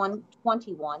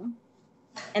 1/1/21.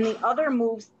 And the other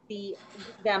moves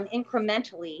them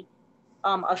incrementally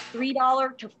a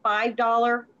 $3 to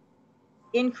 $5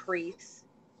 increase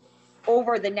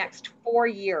over the next 4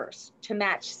 years to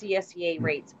match CSEA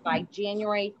rates by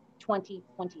January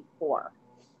 2024.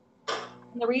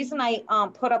 And the reason I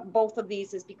put up both of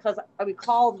these is because I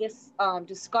recall this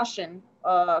discussion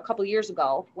a couple of years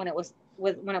ago when it was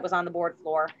on the board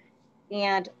floor,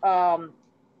 and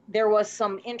there was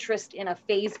some interest in a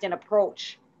phased-in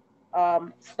approach.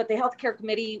 But the healthcare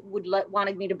committee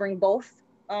wanted me to bring both,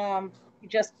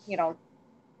 just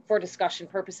for discussion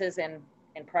purposes and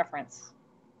preference.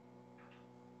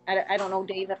 I don't know,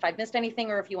 Dave, if I've missed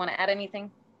anything or if you want to add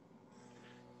anything.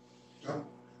 No.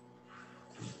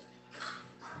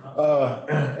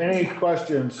 Any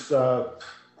questions?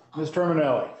 Ms.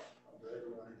 Terminelli?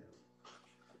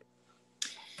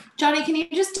 Johnny, can you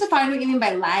just define what you mean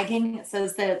by lagging? It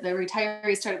says that the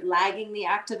retirees started lagging the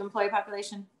active employee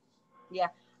population. Yeah,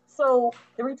 so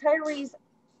the retirees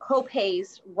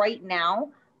copays right now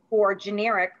for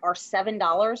generic are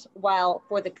 $7, while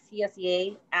for the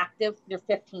CSEA active, they're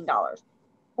 $15.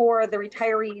 For the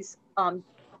retirees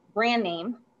brand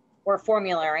name or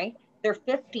formulary, they're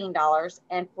 $15,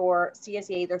 and for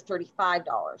CSEA, they're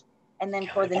 $35. And then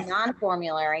for the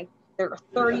non-formulary, they're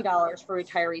 $30 for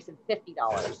retirees and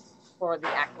 $50 for the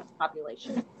active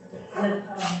population.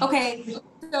 Okay,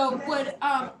 so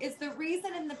is the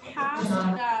reason in the past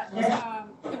that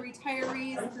the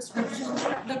retirees prescription,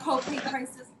 the copay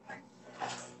prices,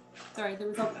 sorry, there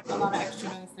was a lot of extra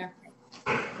noise there.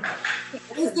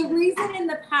 Is the reason in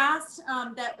the past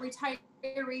that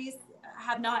retirees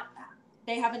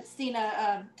haven't seen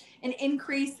an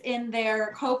increase in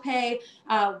their copay?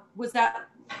 Would that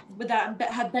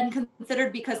have been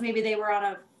considered because maybe they were on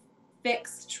a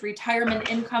fixed retirement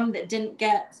income that didn't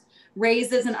get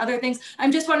raises and other things?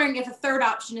 I'm just wondering if a third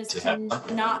option is to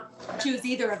not choose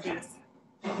either of these.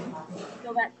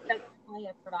 So that's definitely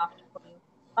a third option for you.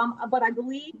 But I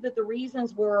believe that the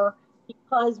reasons were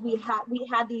because we had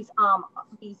these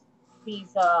Medicare,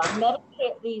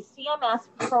 these CMS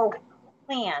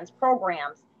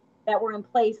programs that were in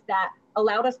place that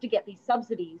allowed us to get these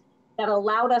subsidies, that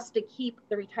allowed us to keep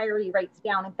the retiree rates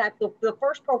down. In fact, the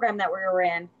first program that we were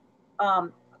in,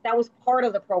 that was part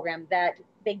of the program that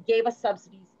they gave us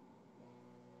subsidies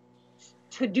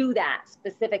to do that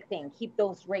specific thing, keep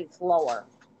those rates lower.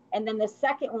 And then the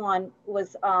second one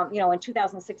was, in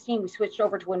 2016, we switched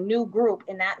over to a new group,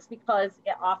 and that's because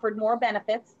it offered more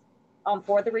benefits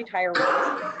for the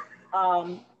retirees,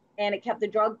 and it kept the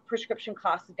drug prescription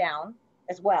costs down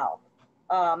as well.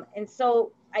 And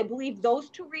so I believe those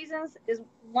two reasons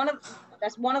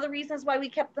that's one of the reasons why we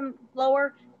kept them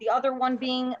lower. The other one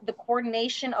being the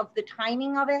coordination of the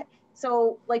timing of it.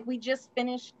 So like we just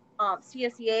finished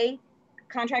CSEA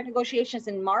contract negotiations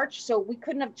in March, so we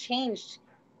couldn't have changed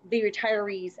the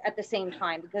retirees at the same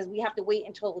time, because we have to wait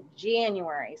until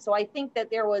January. So I think that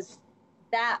there was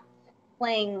that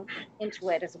playing into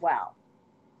it as well.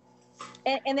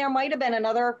 And there might have been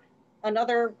another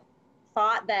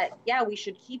thought that, yeah, we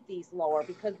should keep these lower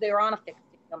because they're on a fixed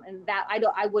income, and that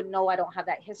I wouldn't know. I don't have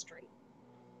that history.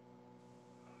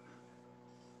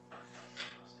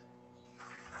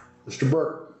 Mr.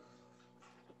 Burke.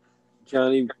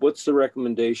 Johnny, what's the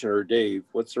recommendation, or Dave,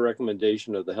 what's the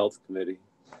recommendation of the health committee?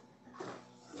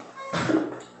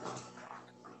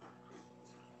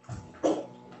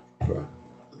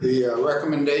 The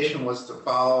recommendation was to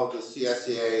follow the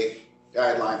CSEA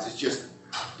guidelines. It's just,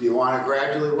 do you want to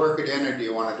gradually work it in, or do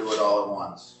you want to do it all at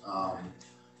once?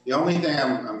 The only thing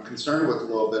I'm concerned with a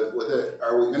little bit with it,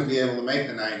 are we going to be able to make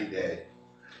the 90-day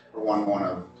for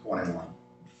 1/1/21?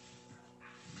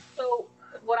 So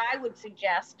what I would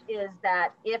suggest is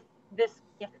that if the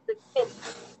committee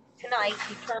tonight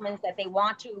determines that they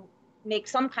want to make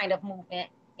some kind of movement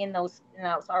in those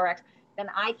RX, then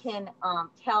I can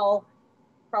tell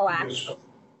PROACT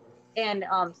and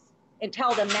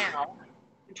tell them now,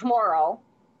 tomorrow,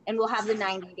 and we'll have the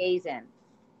 90 days in.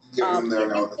 If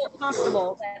you feel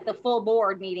comfortable at the full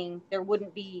board meeting, there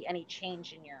wouldn't be any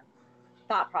change in your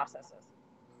thought processes.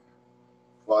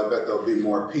 Well, I bet there'll be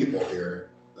more people here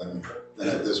than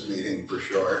at this meeting for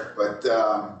sure. But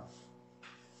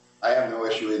I have no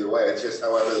issue either way. It's just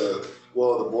however the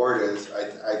will of the board is.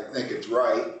 I think it's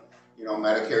right. You know,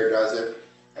 Medicare does it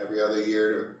every other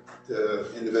year to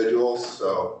individuals.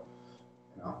 So,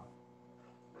 you know,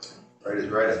 right is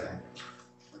right, I think.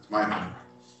 That's my opinion.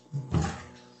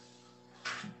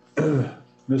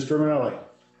 Mr. Minelli.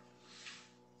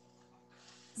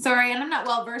 Sorry, and I'm not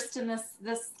well versed in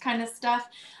this kind of stuff,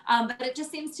 but it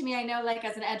just seems to me, I know, like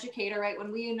as an educator, right,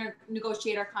 when we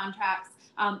negotiate our contracts,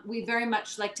 we very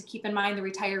much like to keep in mind the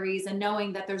retirees, and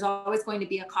knowing that there's always going to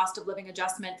be a cost of living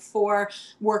adjustment for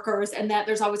workers, and that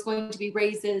there's always going to be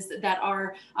raises that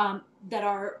are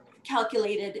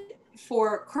calculated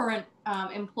for current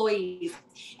employees,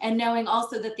 and knowing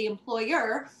also that the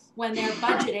employer, when they're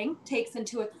budgeting, takes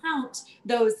into account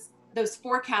those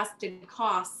forecasted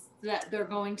costs that they're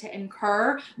going to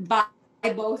incur by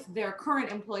both their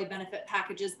current employee benefit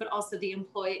packages, but also the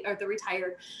employee or the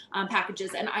retired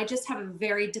packages. And I just have a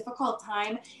very difficult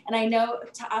time. And I know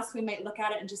to us, we might look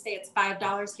at it and just say it's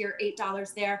 $5 here,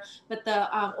 $8 there, but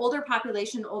the older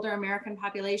population, older American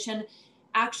population,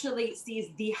 actually sees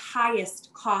the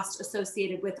highest cost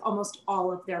associated with almost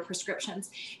all of their prescriptions.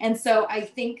 And so I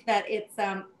think that it's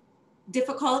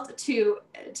difficult to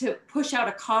push out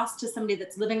a cost to somebody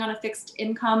that's living on a fixed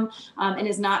income and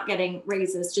is not getting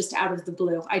raises just out of the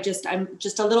blue. I'm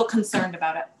just a little concerned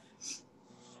about it.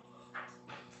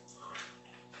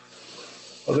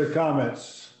 Other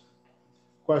comments,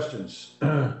 questions?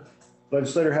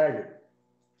 Legislator Haggard.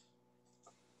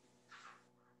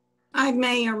 I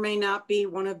may or may not be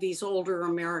one of these older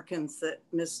Americans that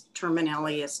Ms.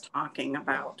 Terminelli is talking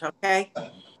about, okay?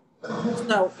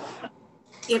 So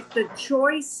if the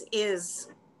choice is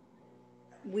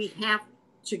we have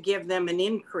to give them an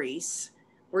increase,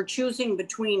 we're choosing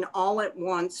between all at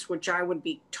once, which I would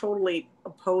be totally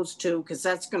opposed to because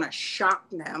that's going to shock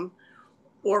them,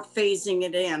 or phasing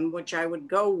it in, which I would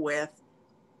go with.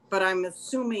 But I'm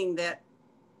assuming that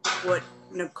what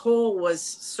Nicole was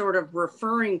sort of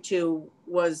referring to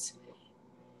was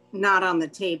not on the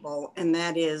table, and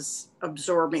that is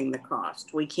absorbing the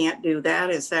cost. We can't do that.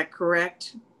 Is that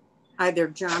correct? Either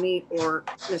Johnny or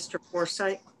Mr.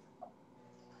 Forsythe?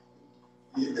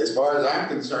 As far as I'm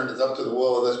concerned, it's up to the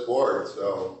will of this board.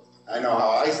 So I know how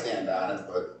I stand on it,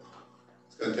 but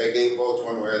it's going to take 8 votes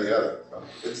one way or the other. So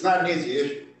it's not an easy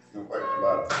issue, no question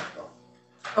about it. So.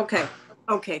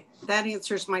 Okay, that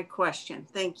answers my question.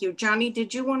 Thank you. Johnny,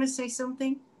 did you want to say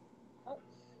something?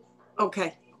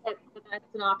 Okay.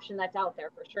 That's an option that's out there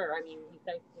for sure. I mean, you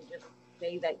guys can just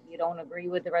say that you don't agree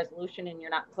with the resolution and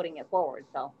you're not putting it forward,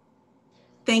 so.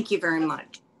 Thank you very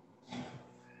much.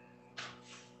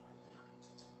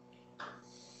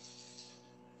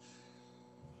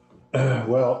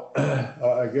 Well,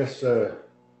 I guess that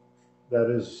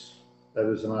is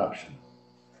an option.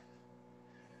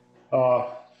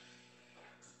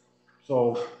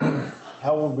 So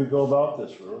how would we go about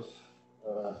this, Ruth?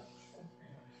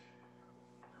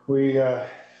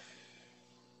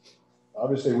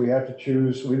 Obviously we have to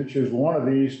choose one of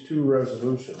these 2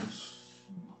 resolutions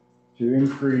to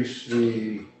increase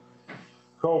the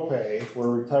copay for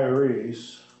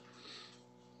retirees,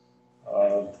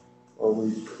 or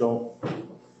we don't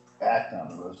act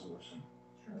on the resolution.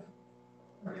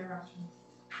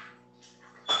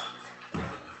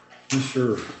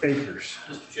 Mr. Akers.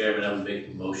 Mr. Chairman, I would make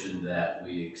the motion that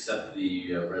we accept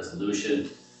the resolution,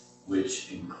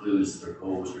 which includes the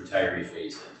proposed retiree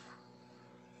phase-in.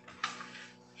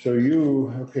 So you're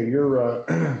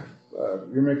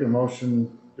making a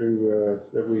motion to,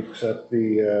 that we accept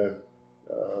the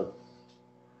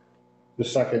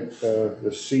second,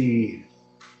 the C.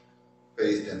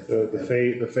 Phased in.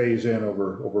 The phase in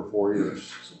over 4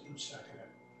 years.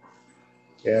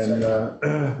 And,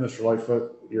 Mr.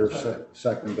 Lightfoot, you're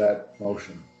second that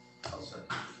motion.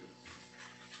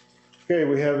 Okay,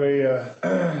 we have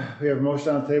a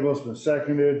motion on the table. It's been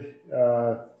seconded,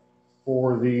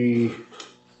 for the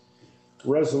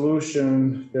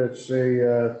resolution. That's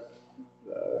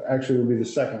actually would be the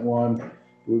second one,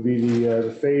 would be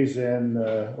the phase in,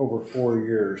 over 4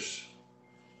 years.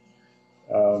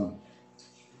 All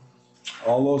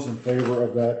those in favor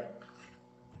of that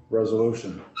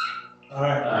resolution?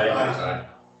 Aye.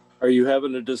 Are you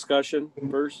having a discussion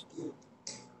first?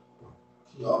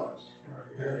 No.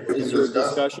 Is there a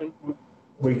discussion?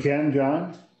 We can,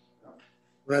 John?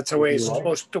 That's the way it's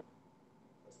supposed to.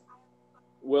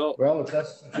 Well, if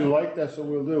that's what you like, that's what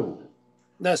we'll do.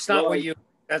 That's not what you,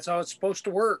 that's how it's supposed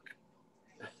to work.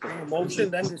 Motion,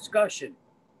 then discussion.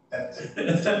 That's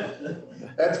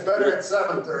better at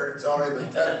 7:30, Tony,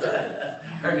 than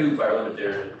 10:30. Our new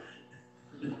parliamentarian.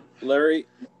 Larry,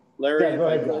 Yeah, go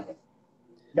ahead, John.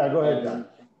 Yeah, go ahead, John.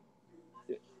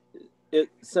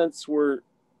 Since we're,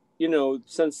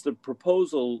 since the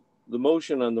proposal, the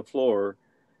motion on the floor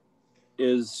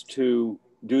is to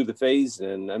do the phase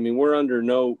in. I mean, we're under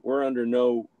no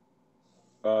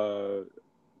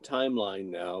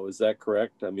timeline now. Is that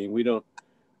correct? I mean, we don't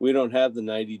have the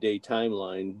 90-day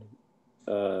timeline.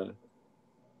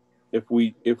 If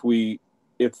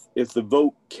the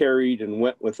vote carried and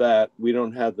went with that, we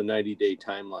don't have the 90-day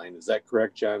timeline. Is that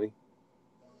correct, Johnny?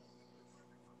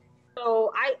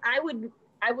 So I would,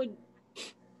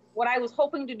 what I was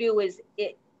hoping to do is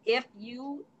if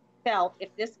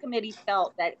this committee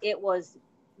felt that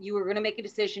you were going to make a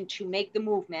decision to make the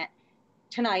movement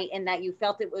tonight and that you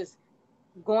felt it was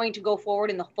going to go forward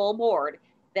in the full board,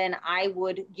 then I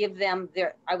would give them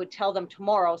I would tell them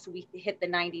tomorrow so we hit the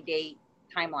 90-day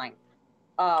timeline.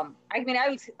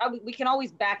 We can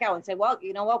always back out and say, well,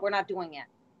 you know what, we're not doing it.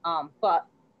 But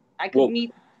I could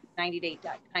meet 90-day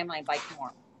timeline by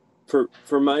tomorrow.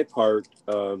 For my part,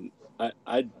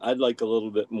 I'd like a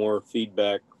little bit more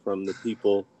feedback from the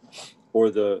people or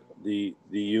the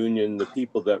union, the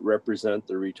people that represent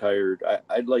the retired.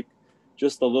 I'd like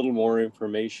just a little more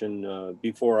information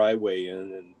before I weigh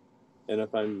in, and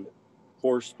if I'm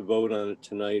forced to vote on it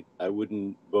tonight, I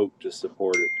wouldn't vote to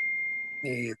support it.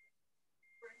 Yeah.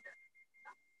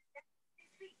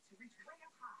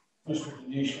 Mr.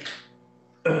 Denisha.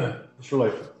 Mr.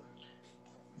 Lightfoot.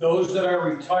 Those that are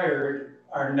retired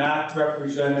are not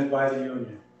represented by the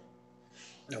union.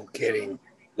 No kidding.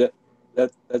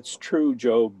 That's true,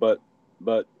 Joe, but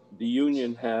the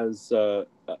union has a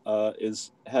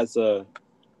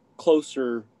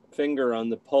closer finger on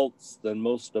the pulse than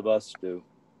most of us do.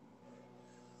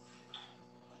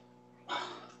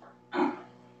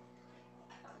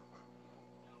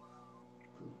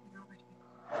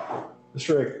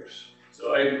 Mr. Akers.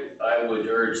 So I would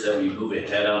urge that we move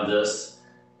ahead on this.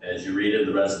 As you read in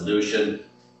the resolution,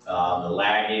 the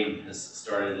lagging has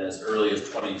started as early as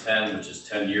 2010, which is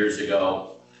 10 years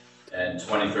ago, and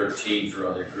 2013 for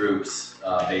other groups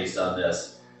based on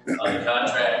this. On the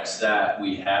contracts that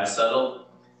we have settled,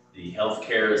 the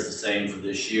healthcare is the same for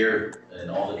this year,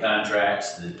 and all the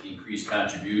contracts, the increased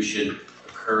contribution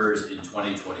occurs in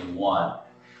 2021.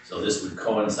 So this would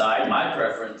coincide. My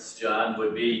preference, John,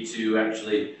 would be to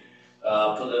actually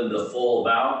put in the full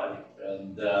amount,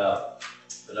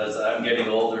 but as I'm getting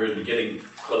older and getting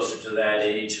closer to that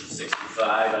age of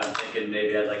 65, I'm thinking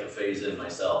maybe I'd like to phase in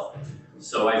myself.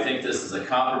 So I think this is a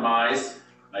compromise.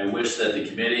 I wish that the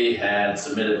committee had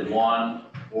submitted one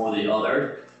or the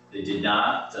other. They did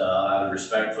not, out of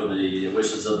respect for the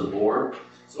wishes of the board.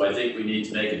 So I think we need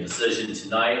to make a decision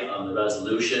tonight on the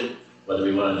resolution, whether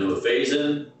we want to do a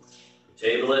phase-in,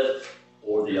 table it,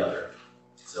 or the other.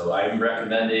 So I'm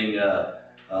recommending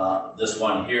this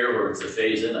one here where it's a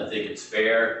phase-in. I think it's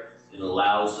fair. It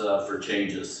allows for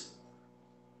changes.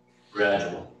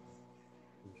 Gradual.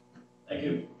 Thank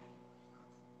you.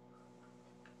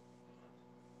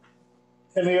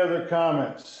 Any other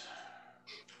comments?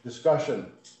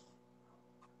 Discussion?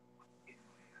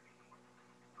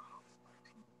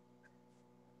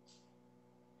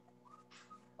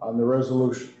 On the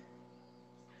resolution?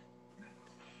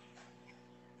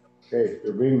 Okay,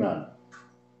 there being none.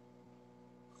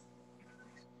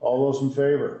 All those in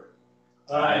favor?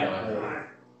 Aye.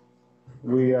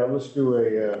 let's do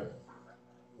a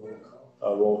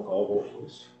roll call vote,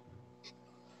 please.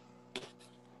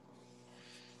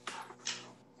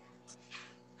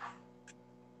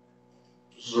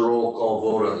 This is a roll call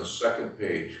vote on the second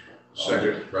page,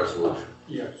 second resolution.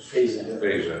 Yeah, phase in.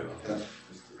 Phase in. Okay.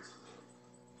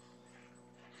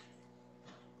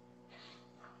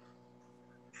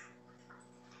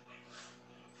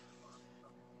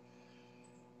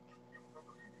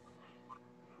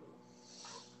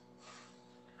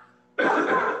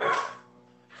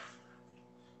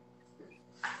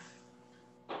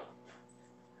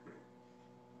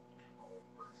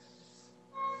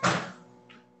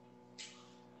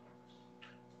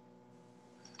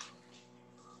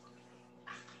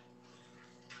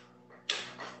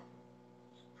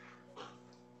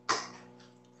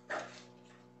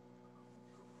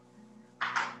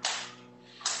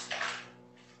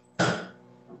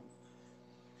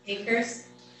 Akers,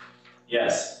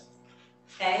 Yes.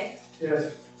 Kay,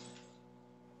 Yes.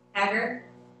 Haggard,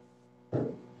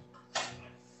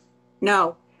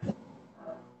 No.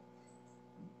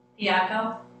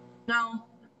 Piaco, No.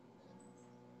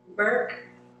 Burke,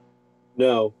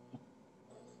 No.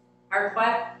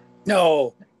 Arquette,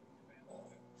 No.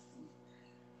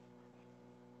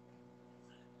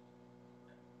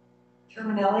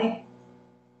 Terminelli,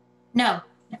 No.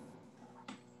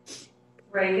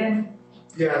 Reagan,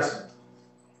 Yes.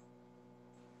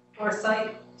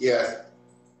 Forsythe, Yes.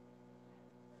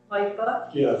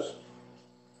 Lightfoot, Yes.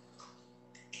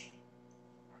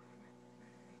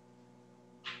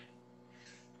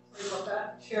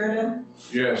 Sheridan,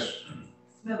 Yes.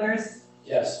 Smithers,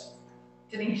 Yes.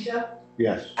 Denisha,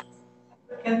 Yes.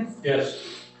 Perkins, Yes.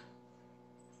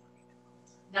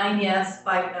 9 yes,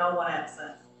 5 no, 1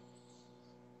 absent.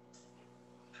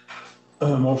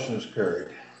 Motion is carried.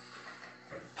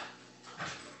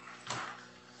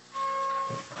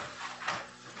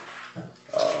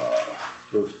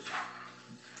 Ruth.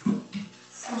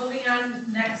 So moving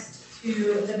on next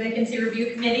to the vacancy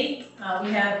review committee,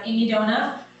 we have Amy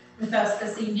Dona with us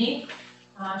this evening.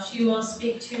 She will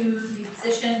speak to the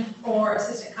position for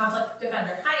assistant conflict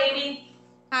defender. Hi, Amy.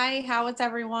 Hi, how is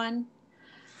everyone?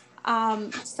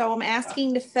 So I'm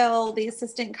asking to fill the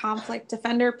assistant conflict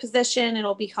defender position.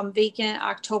 It'll become vacant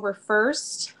October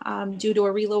 1st due to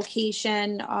a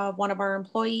relocation of one of our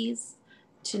employees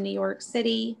to New York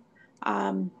City.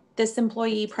 This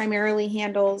employee primarily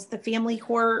handles the family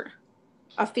court,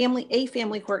 a family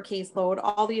court caseload.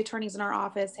 All the attorneys in our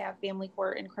office have family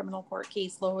court and criminal court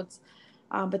caseloads.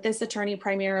 But this attorney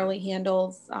primarily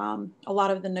handles a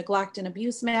lot of the neglect and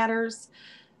abuse matters.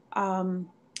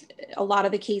 A lot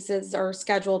of the cases are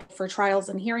scheduled for trials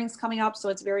and hearings coming up, so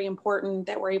it's very important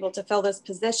that we're able to fill this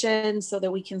position so that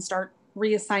we can start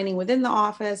reassigning within the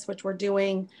office, which we're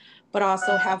doing, but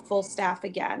also have full staff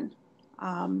again.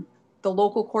 The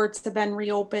local courts have been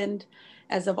reopened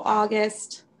as of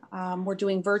August. We're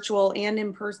doing virtual and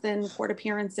in-person court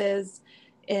appearances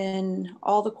in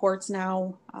all the courts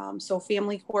now. So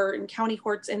family court and county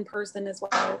courts in person as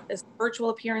well as virtual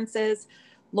appearances.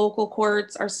 Local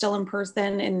courts are still in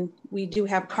person, and we do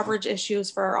have coverage issues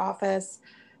for our office.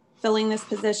 Filling this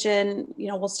position,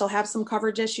 we'll still have some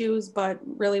coverage issues, but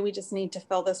really we just need to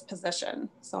fill this position.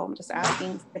 So I'm just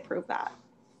asking to approve that.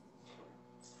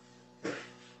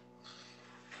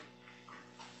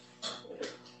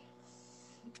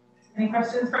 Any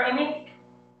questions for Amy?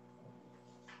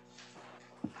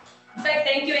 Okay,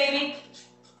 thank you, Amy.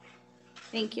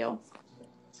 Thank you.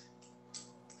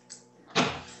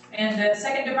 And the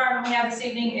second department we have this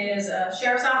evening is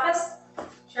Sheriff's Office.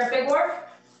 Sheriff Big Ward.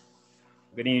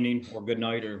 Good evening, or good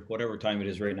night, or whatever time it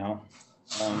is right now.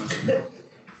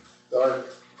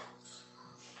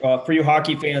 For you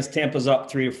hockey fans, Tampa's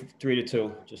up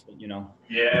 3-2, just so you know.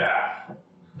 Yeah.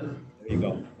 There you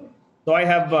go. So I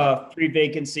have 3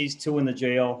 vacancies, 2 in the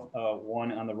jail,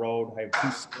 1 on the road. I have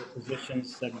 2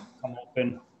 positions that have come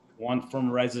open, 1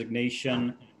 from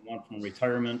resignation and 1 from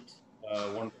retirement.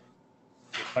 One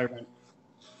retirement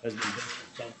has been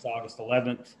since August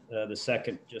 11th. The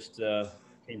second just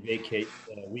came vacate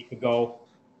a week ago.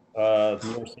 The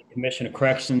New York State Commission of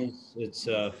Corrections, it's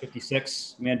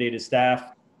 56 mandated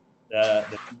staff. The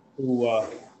 2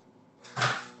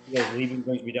 guys leaving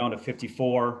brings me down to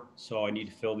 54, so I need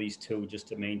to fill these 2 just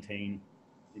to maintain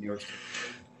the New York State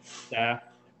staff.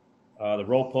 The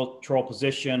road patrol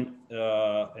position,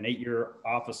 an 8-year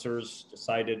officer's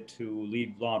decided to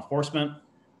leave law enforcement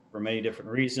for many different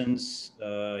reasons.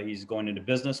 He's going into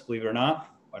business, believe it or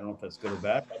not. I don't know if that's good or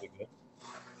bad, probably good.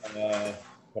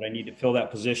 But I need to fill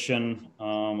that position.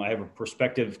 I have a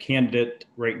prospective candidate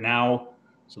right now,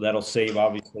 so that'll save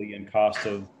obviously in cost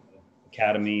of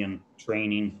academy and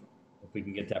training. if we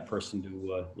can get that person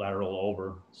to lateral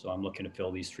over. So I'm looking to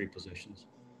fill these 3 positions.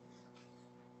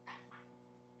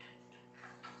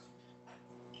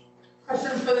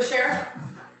 Questions for the sheriff?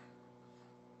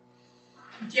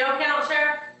 Jail count,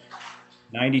 Sheriff?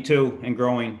 92 and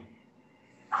growing.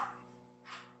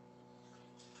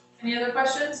 Any other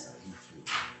questions?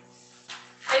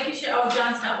 Thank you, Sheriff. Oh,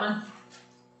 John's got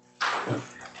one.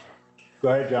 Go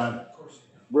ahead, John.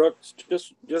 Brooks,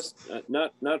 just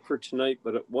not for tonight,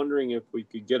 but wondering if we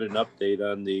could get an update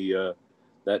on the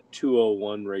that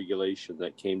 201 regulation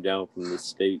that came down from the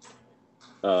state,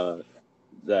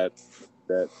 that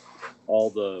all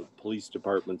the police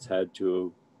departments had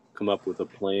to come up with a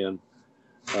plan.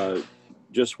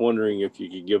 Just wondering if you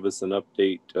could give us an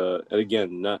update. And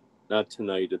again, not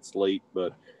tonight, it's late,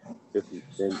 but if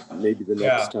and maybe the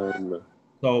next time.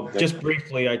 So just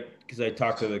briefly, because I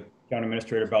talked to the county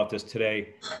administrator about this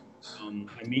today. I'm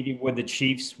meeting with the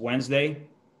chiefs Wednesday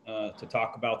to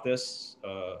talk about this.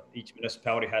 Each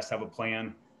municipality has to have a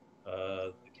plan.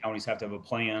 The counties have to have a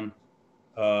plan.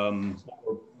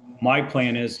 My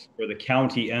plan is for the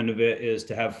county end of it is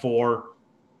to have 4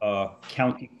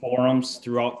 county forums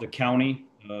throughout the county.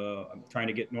 I'm trying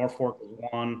to get Norfolk as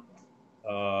one,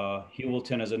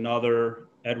 Hewlton as another,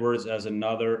 Edwards as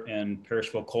another, and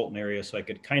Parrishville Colton area. So I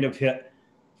could kind of hit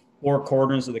 4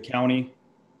 corners of the county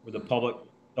where the public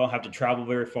don't have to travel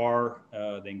very far.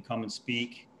 They can come and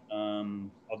speak.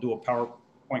 I'll do a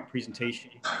PowerPoint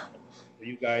presentation for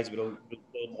you guys, but it'll be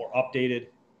a little more updated.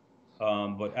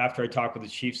 But after I talk with the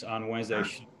chiefs on Wednesday, I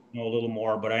should know a little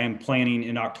more. But I am planning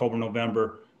in October,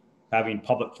 November, having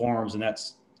public forums, and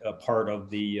that's a part of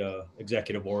the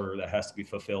executive order that has to be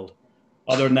fulfilled.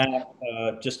 Other than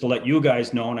that, just to let you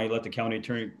guys know, and I let the county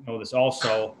attorney know this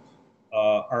also,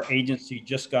 our agency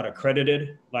just got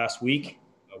accredited last week.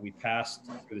 We passed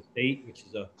through the state, which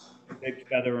is a big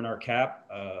feather in our cap.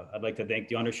 I'd like to thank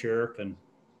the undersheriff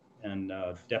and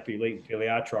Deputy Leighton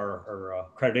Filiatra, our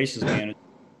accreditations manager.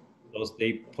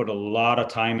 They put a lot of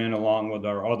time in, along with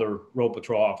our other road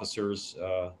patrol officers,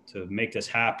 to make this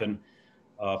happen.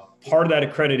 Part of that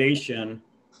accreditation,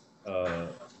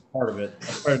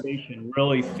 accreditation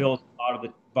really fills a lot of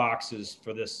the boxes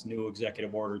for this new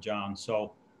executive order, John.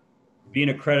 So being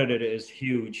accredited is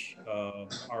huge.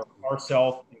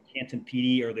 Ourselves and Canton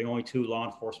PD are the only 2 law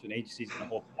enforcement agencies in the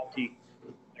whole county.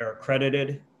 They're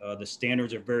accredited. The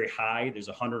standards are very high. There's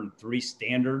 103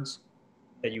 standards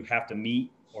that you have to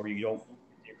meet, or you don't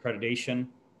get the accreditation.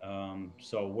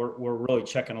 So we're really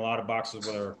checking a lot of boxes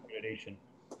with our accreditation.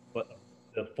 But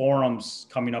the forums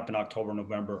coming up in October,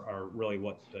 November are really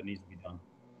what needs to be done.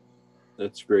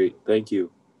 That's great. Thank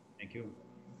you. Thank you.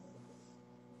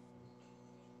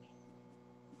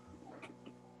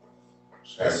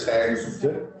 Yes,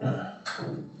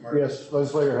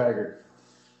 Legislator Haggard.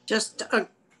 Just a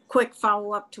quick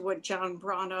follow-up to what John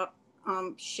brought up.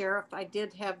 Sheriff, I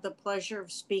did have the pleasure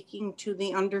of speaking to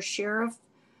the undersheriff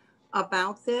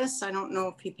about this. I don't know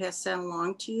if he passed that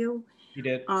along to you. He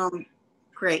did.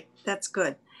 Great, that's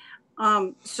good.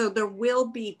 So there will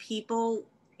be people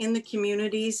in the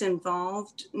communities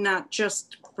involved, not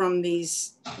just from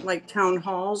these like town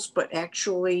halls, but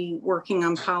actually working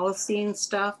on policy and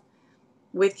stuff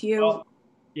with you. Well,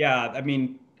 yeah, I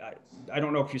mean, I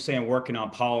don't know if you're saying working on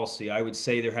policy. I would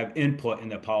say they have input in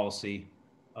the policy.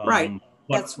 Right.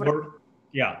 That's what.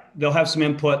 Yeah, they'll have some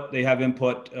input. They have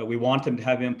input. We want them to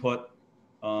have input.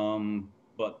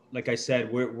 But like I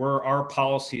said, our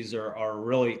policies are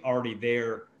really already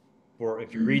there. For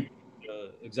if you read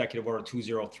Executive Order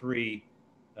 203,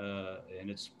 and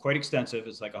it's quite extensive.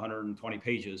 It's like 120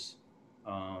 pages.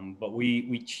 But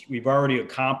we've already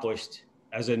accomplished,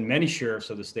 as in many sheriffs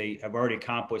of the state have already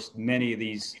accomplished many of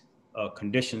these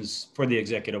conditions for the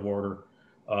executive order.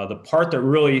 The part that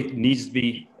really needs to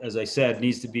be, as I said,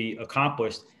 needs to be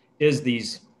accomplished is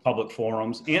these public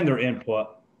forums and their input.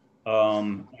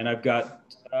 And I've got,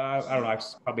 I don't know, I've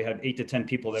probably had 8 to 10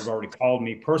 people that have already called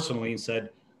me personally and said,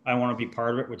 I want to be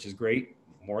part of it, which is great.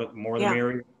 More the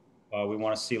merrier. We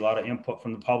want to see a lot of input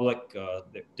from the public,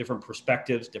 different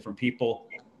perspectives, different people.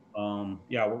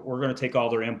 Yeah, we're going to take all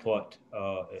their input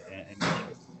and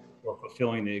we're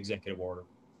fulfilling the executive order.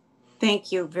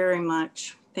 Thank you very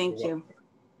much. Thank you.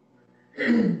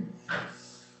 Any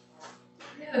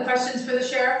other questions for the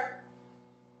sheriff?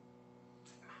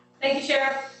 Thank you,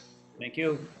 Sheriff. Thank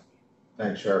you.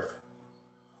 Thanks, Sheriff.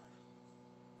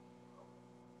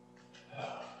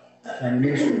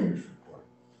 Administrators report.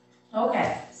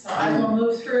 Okay, so I will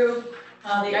move through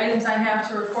the items I have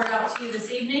to report out to you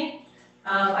this evening.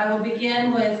 I will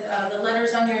begin with the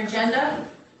letters on your agenda.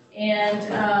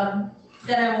 And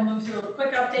Then I will move through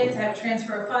quick updates. I have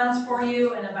transfer of funds for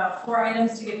you and about 4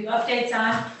 items to give you updates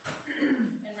on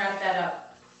and wrap that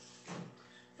up.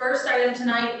 First item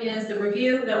tonight is the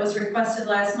review that was requested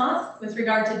last month with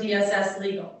regard to DSS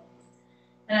legal.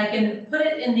 And I can put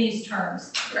it in these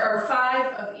terms. There are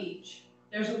 5 of each.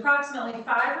 There's approximately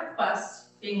 5 requests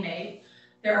being made.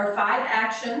 There are 5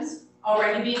 actions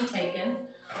already being taken,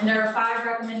 and there are 5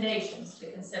 recommendations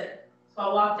to consider. So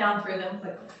I'll walk down through them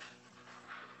quickly.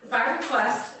 The 5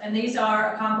 requests, and these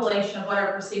are a compilation of what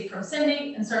I've received from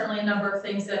Cindy, and certainly a number of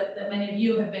things that many of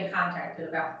you have been contacted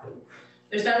about.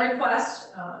 There's been a request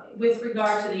with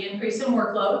regard to the increase in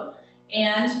workload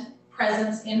and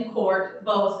presence in court,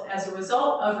 both as a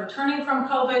result of returning from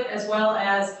COVID, as well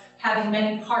as having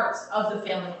many parts of the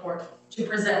family court to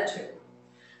present to.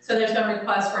 So there's been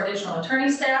requests for additional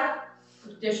attorney staff,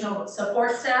 additional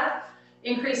support staff,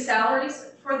 increased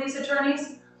salaries for these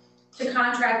attorneys, to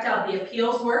contract out the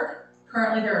appeals work.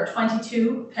 Currently there are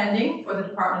 22 pending for the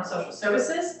Department of Social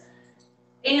Services,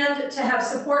 and to have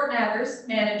support matters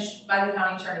managed by the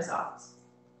County Attorney's Office.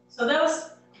 So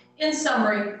those, in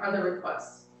summary, are the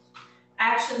requests.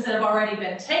 Actions that have already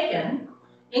been taken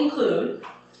include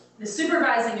the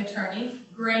supervising attorney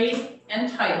grade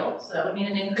and title, so that would mean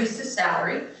an increase to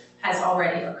salary, has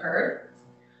already occurred.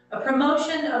 A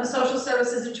promotion of a social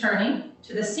services attorney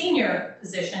to the senior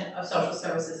position of social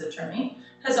services attorney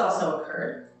has also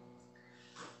occurred.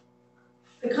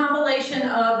 The compilation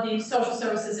of the social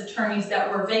services attorneys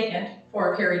that were vacant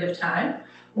for a period of time,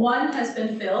 one has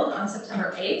been filled on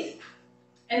September 8th,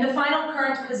 and the final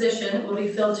current position will be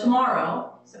filled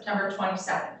tomorrow, September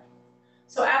 22nd.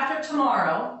 So after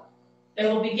tomorrow,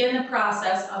 they will begin the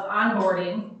process of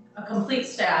onboarding a complete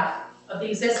staff of the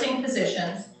existing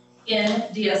positions in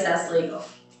DSS Legal.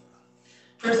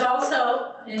 There's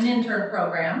also an intern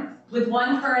program with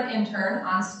one current intern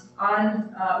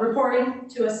on reporting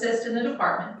to assist in the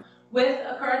department, with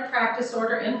a current practice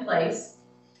order in place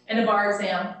and a bar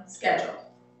exam scheduled,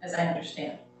 as I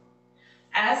understand.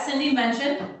 As Cindy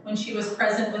mentioned when she was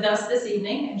present with us this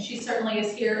evening, and she certainly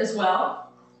is here as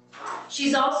well,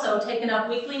 she's also taken up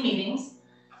weekly meetings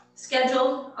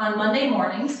scheduled on Monday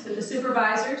mornings with the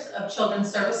supervisors of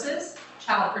Children's Services,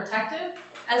 Child Protective,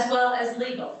 as well as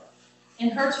Legal,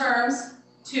 in her terms,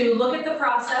 to look at the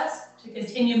process, to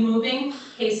continue moving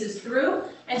cases through,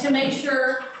 and to make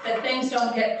sure that things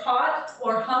don't get caught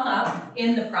or hung up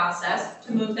in the process,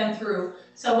 to move them through.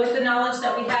 So with the knowledge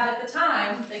that we have at the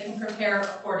time, they can prepare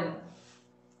accordingly.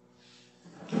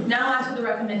 Now on to the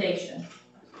recommendation.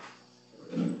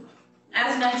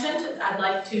 As mentioned, I'd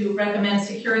like to recommend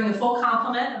securing the full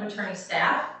complement of attorney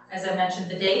staff. As I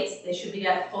mentioned the dates, they should be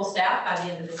at full staff by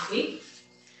the end of this week.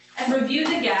 And review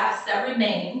the gaps that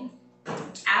remain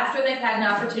after they've had an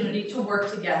opportunity to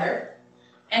work together,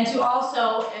 and to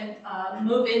also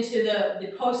move into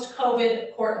the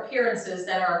post-COVID court appearances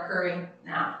that are occurring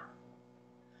now.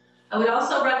 I would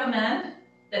also recommend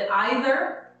that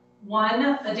either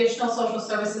one additional social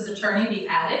services attorney be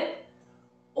added,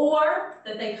 or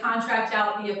that they contract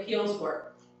out the appeals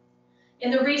work.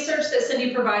 In the research that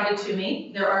Cindy provided to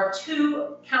me, there are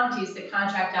 2 counties that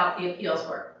contract out the appeals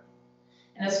work.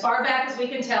 And as far back as we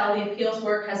can tell, the appeals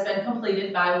work has been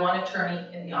completed by one attorney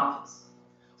in the office.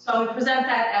 So I would present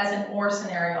that as an or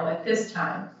scenario at this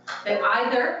time, that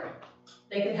either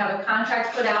they could have a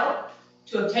contract put out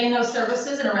to obtain those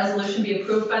services and a resolution be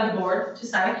approved by the board to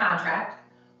sign a contract,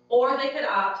 or they could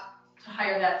opt to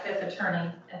hire that 5th attorney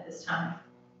at this time.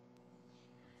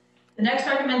 The next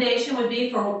recommendation would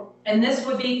be and this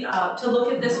would be to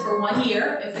look at this for 1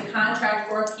 year if the contract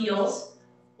for appeals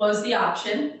was the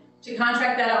option, to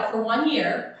contract that out for 1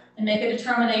 year and make a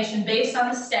determination based on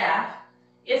the staff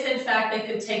if in fact they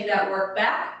could take that work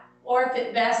back, or if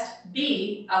it best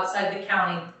be outside the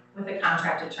county with a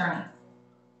contract attorney.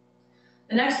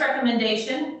 The next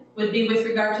recommendation would be with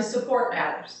regard to support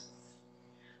matters.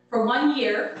 For 1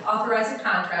 year, authorize a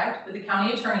contract with the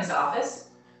county attorney's office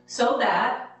so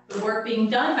that the work being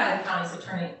done by the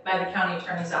county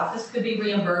attorney's office could be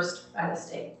reimbursed by the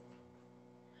state.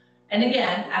 And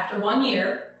again, after 1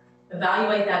 year,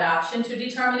 evaluate that option to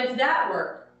determine if that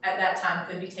work at that time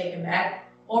could be taken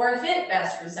back, or if it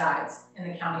best resides in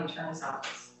the county attorney's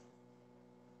office.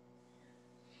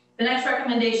 The next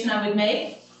recommendation I would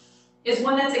make is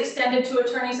one that's extended to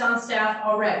attorneys on staff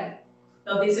already,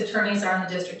 though these attorneys are in the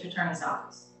district attorney's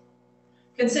office.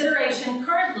 Consideration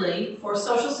currently for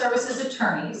social services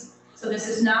attorneys, so this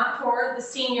is not for the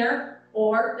senior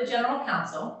or the general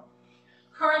counsel.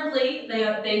 Currently,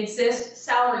 they exist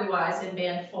salary-wise in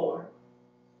Band 4.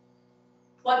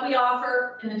 What we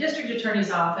offer in the district attorney's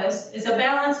office is a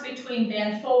balance between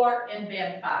Band 4 and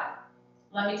Band 5.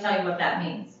 Let me tell you what that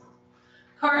means.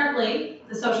 Currently,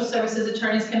 the social services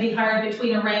attorneys can be hired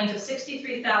between a range of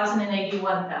 $63,000 and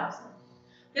 $81,000.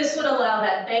 This would allow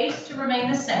that base to remain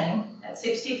the same at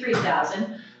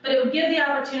 $63,000, but it would give the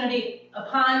opportunity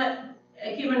upon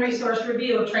a human resource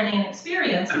review of training and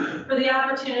experience for the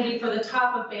opportunity for the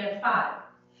top of band 5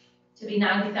 to be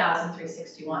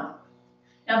 $90,361.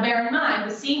 Now bear in mind,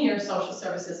 the senior social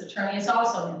services attorney is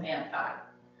also in band 5.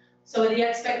 So with the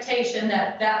expectation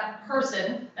that that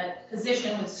person, that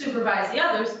position would supervise the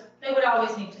others, they would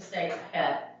always need to stay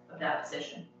ahead of that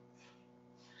position.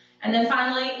 And then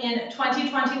finally, in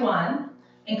 2021,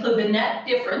 include the net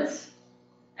difference.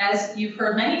 As you've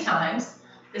heard many times,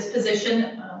 this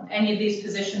position, any of these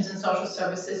positions in social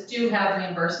services do have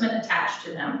reimbursement attached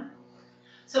to them.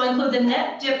 So include the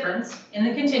net difference in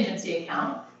the contingency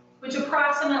account, which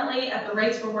approximately at the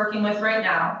rates we're working with right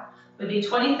now would be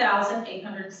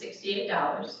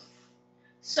 $20,868.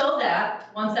 So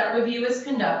that once that review is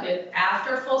conducted,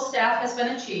 after full staff has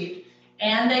been achieved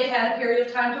and they've had a period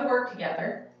of time to work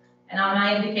together, and on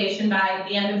my indication by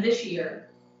the end of this year,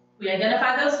 we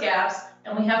identify those gaps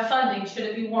and we have funding should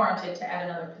it be warranted to add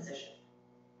another position.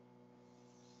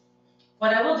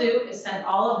 What I will do is send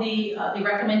all of the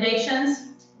recommendations,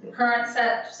 the current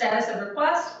status of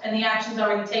request, and the actions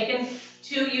already taken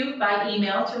to you by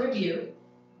email to review.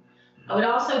 I would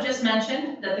also just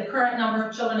mention that the current number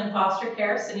of children in foster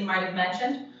care, Cindy might have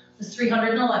mentioned, was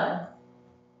 311.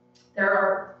 There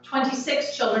are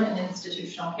 26 children in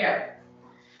institutional care.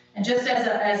 And just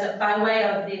by way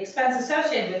of the expense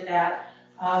associated with that,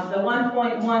 the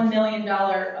 $1.1 million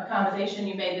accommodation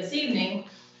you made this evening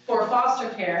for foster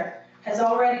care has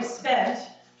already spent,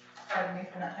 pardon me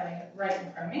for not having it right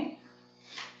in front of me.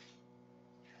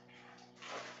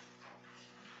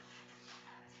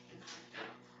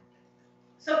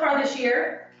 So far this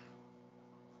year,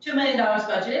 $2 million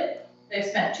budgeted. They've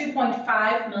spent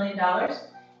 $2.5 million,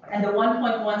 and the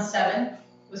 1.17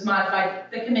 was modified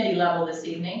at the committee level this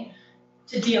evening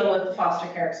to deal with the foster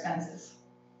care expenses.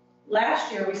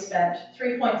 Last year, we spent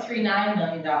 $3.39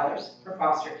 million for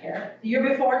foster care. The year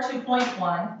before,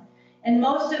 2.1. And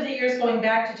most of the years going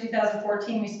back to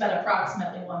 2014, we spent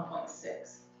approximately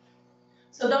 1.6.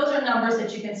 So those are numbers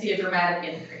that you can see a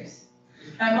dramatic increase.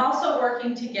 I'm also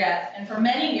working to get, and for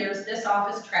many years, this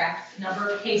office tracked the number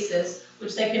of cases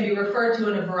which they can be referred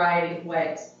to in a variety of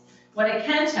ways. What I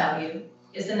can tell you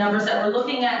is the numbers that we're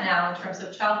looking at now in terms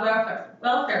of child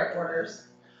welfare orders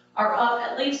are up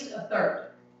at least a third.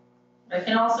 What I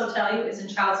can also tell you is in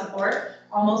child support,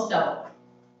 almost double.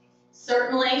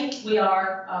 Certainly, we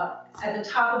are at the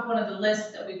top of one of the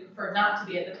lists that we prefer not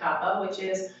to be at the top of, which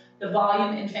is the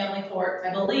volume in family court,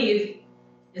 I believe,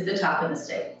 is the top in the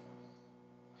state.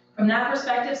 From that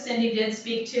perspective, Cindy did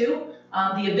speak to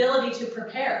the ability to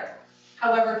prepare.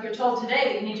 However, if you're told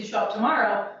today that you need to show up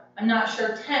tomorrow, I'm not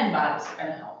sure 10 bodies are going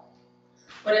to help.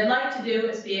 What I'd like to do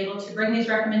is be able to bring these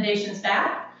recommendations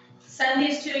back, send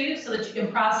these to you so that you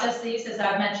can process these as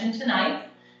I've mentioned tonight,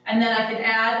 and then I can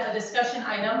add a discussion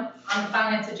item on the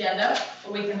finance agenda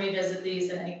where we can revisit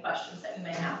these and any questions that you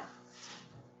may have.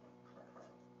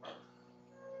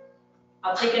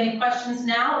 I'll take any questions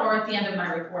now or at the end of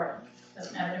my report.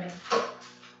 Doesn't matter to me.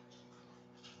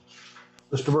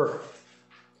 Mr. Burke.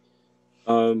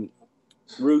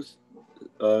 Ruth,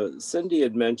 Cindy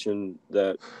had mentioned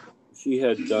that she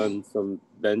had done some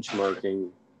benchmarking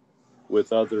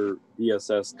with other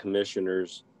DSS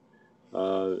commissioners.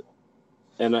 And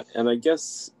I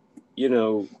guess, you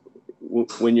know,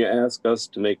 when you ask us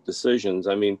to make decisions,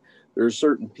 I mean, there are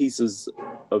certain pieces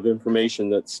of information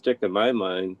that stick in my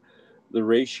mind. The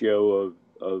ratio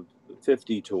of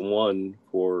 50 to 1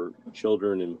 for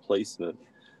children in placement,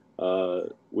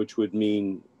 which would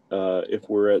mean if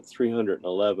we're at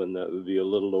 311, that would be a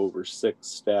little over 6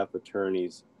 staff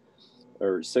attorneys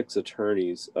or 6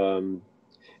 attorneys. And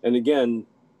again,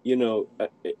 you know,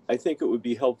 I think it would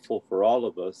be helpful for all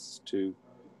of us to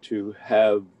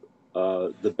have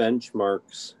the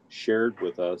benchmarks shared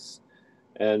with us.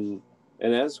 And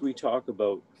as we talk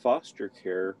about foster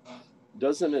care,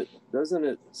 doesn't it,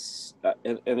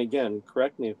 and again,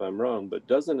 correct me if I'm wrong, but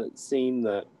doesn't it seem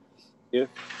that if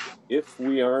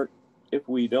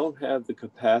we don't have the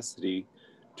capacity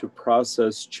to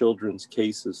process children's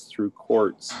cases through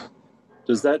courts,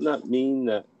 does that not mean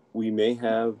that we may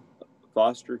have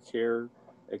foster care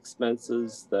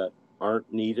expenses that aren't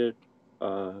needed?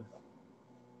 And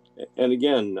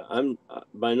again, I'm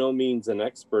by no means an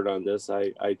expert on this.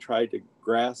 I try to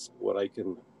grasp what I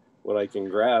can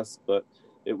grasp, but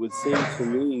it would seem to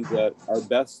me that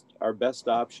our best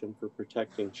option for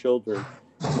protecting children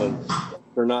and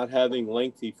for not having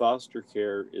lengthy foster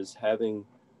care is having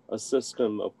a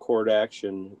system of court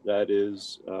action that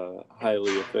is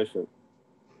highly efficient.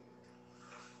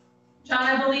 John,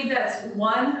 I believe that's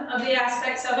one of the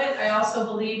aspects of it. I also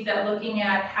believe that looking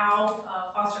at how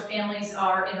foster families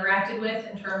are interacted with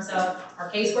in terms of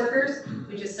our caseworkers,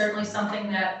 which is certainly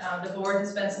something that the board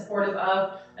has been supportive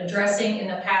of addressing in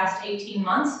the past 18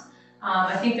 months.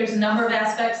 I think there's a number of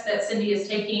aspects that Cindy is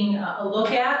taking a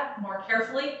look at more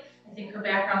carefully. I think her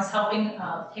background's helping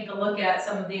take a look at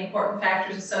some of the important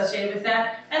factors associated with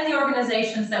that and the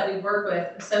organizations that we work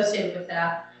with associated with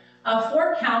that.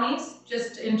 4 counties,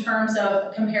 just in terms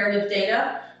of comparative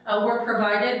data, were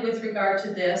provided with regard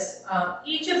to this.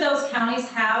 Each of those counties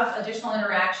have additional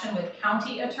interaction with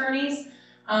county attorneys,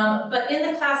 but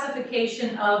in the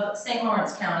classification of St.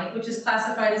 Lawrence County, which is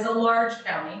classified as a large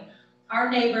county, our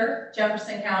neighbor,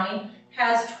 Jefferson County,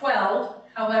 has 12.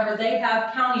 However, they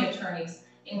have county attorneys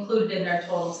included in their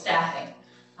total staffing.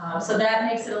 So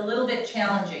that makes it a little bit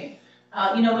challenging.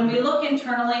 You know, when we look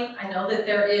internally, I know that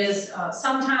there is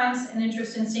sometimes an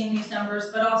interest in seeing these numbers,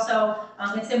 but also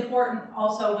it's important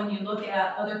also when you look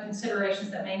at other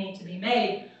considerations that may need to be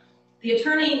made. The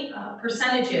attorney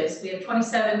percentages, we have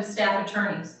 27 staff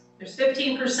attorneys. There's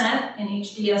 15% in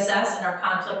each DSS and our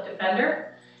conflict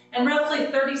defender, and roughly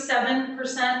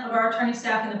 37% of our attorney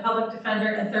staff in the public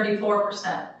defender and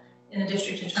 34% in the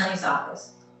district attorney's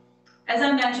office. As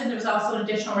I mentioned, there's also an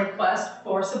additional request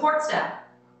for support staff.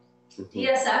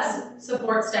 DSS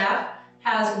support staff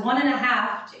has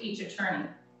 1.5 to each attorney.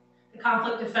 The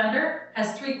conflict defender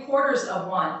has 3/4 of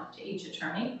 1 to each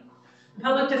attorney. The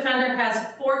public defender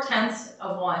has 4/10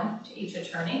 of 1 to each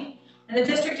attorney. And the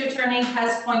district attorney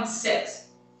has 0.6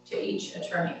 to each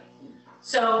attorney.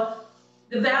 So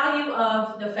the value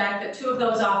of the fact that 2 of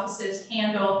those offices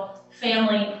handle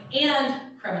family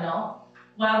and criminal,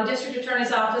 while the district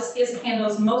attorney's office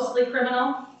handles mostly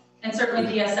criminal, and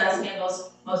certainly DSS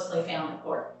handles mostly family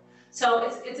court. So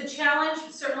it's a challenge.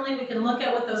 Certainly we can look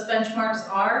at what those benchmarks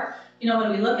are. You know,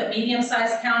 when we look at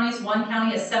medium-sized counties, one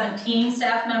county has 17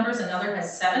 staff members, another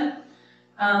has 7.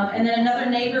 And then another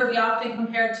neighbor we often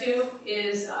compare to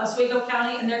is Oswego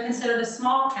County, and they're considered a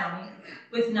small county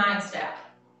with 9 staff,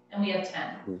 and we have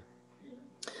 10.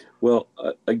 Well,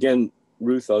 again,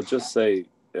 Ruth, I'll just say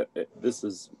this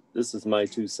is my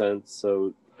 2 cents,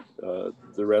 so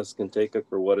the rest can take it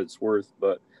for what it's worth.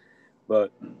 But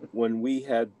when we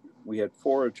had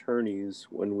 4 attorneys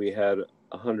when we had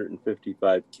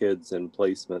 155 kids in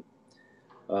placement.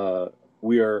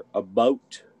 We are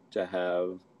about to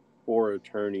have 4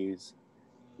 attorneys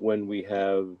when we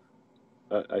have,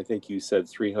 I think you said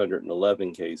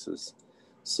 311 cases.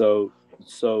 So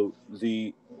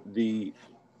the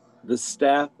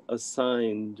staff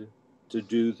assigned to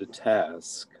do the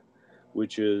task,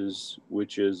 which is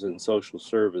in social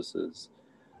services,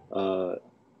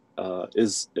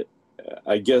 is,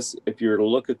 I guess, if you're to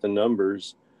look at the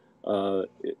numbers,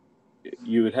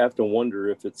 you would have to wonder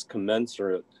if it's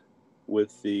commensurate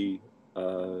with the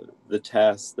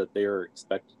tasks that they are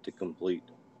expected to complete,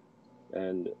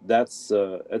 and that's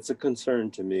a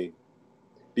concern to me,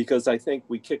 because I think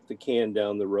we kick the can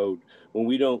down the road when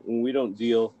we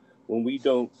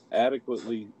don't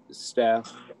adequately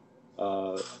staff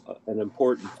an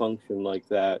important function like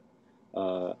that.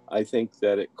 I think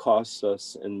that it costs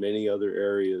us in many other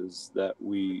areas that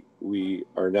we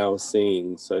are now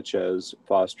seeing, such as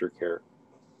foster care.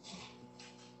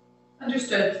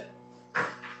 Understood.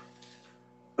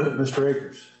 Mr.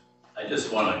 Akers. I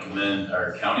just want to commend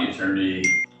our county attorney,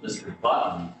 Mr.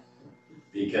 Button,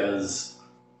 because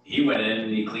he went in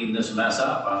and he cleaned this mess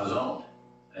up on his own.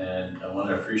 And I want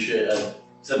to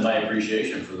send my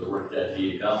appreciation for the work that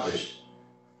he accomplished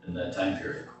in that time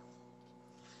period.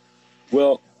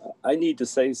 Well, I need to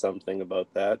say something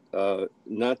about that.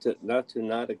 Not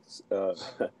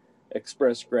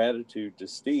express gratitude to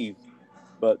Steve,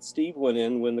 but Steve went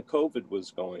in when the COVID was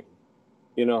going.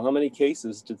 You know, how many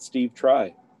cases did Steve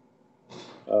try?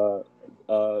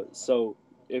 So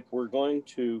if we're going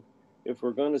to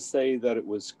say that it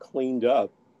was cleaned up,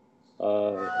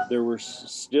 there were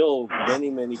still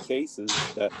many cases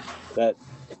that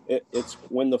it's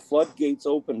when the floodgates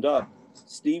opened up,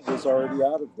 Steve was already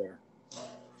out of there.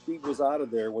 Steve was out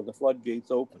of there when the floodgates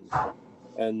opened,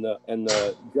 and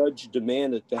the judge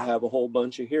demanded to have a whole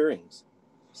bunch of hearings.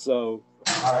 So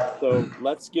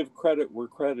let's give credit where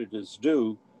credit is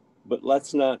due, but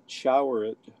let's not shower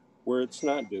it where it's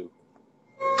not due.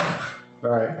 All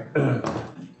right.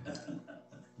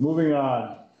 Moving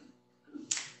on.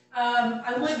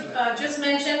 I would just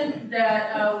mention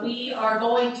that we are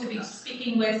going to be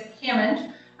speaking with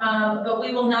Hammond But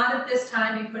we will not at this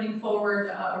time be putting forward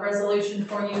a resolution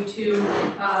for you to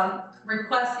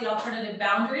request the alternative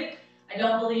boundary. I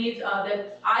don't believe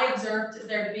that I observed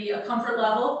there to be a comfort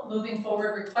level moving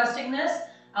forward requesting this,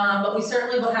 but we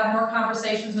certainly will have more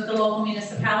conversations with the local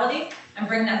municipality and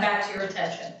bring that back to your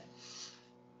attention.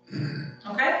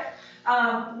 Okay?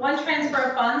 One transfer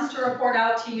of funds to report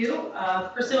out to you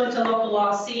pursuant to local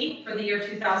law C for the year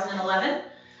 2011.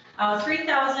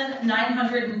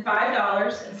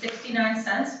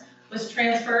 $3,905.69 was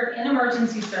transferred in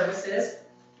emergency services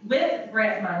with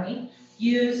grant money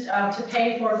used to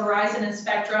pay for Verizon and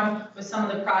Spectrum with some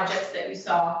of the projects that we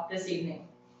saw this evening.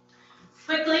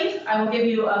 Quickly, I will give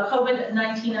you a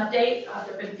COVID-19 update. There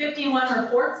have been 51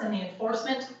 reports in the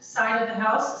enforcement side of the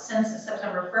house since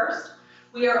September 1st.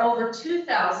 We are over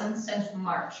 2,000 since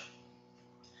March.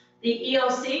 The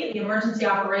EOC, the Emergency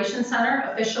Operations Center,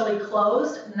 officially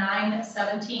closed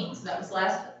 9/17, so that was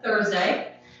last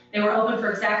Thursday. They were open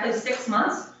for exactly 6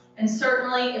 months, and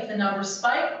certainly if the numbers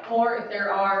spike or if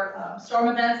there are storm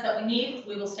events that we need,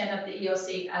 we will stand up the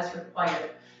EOC as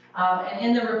required. And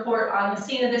in the report on the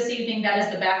scene of this evening, that is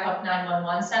the backup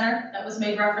 911 center that was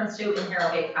made reference to in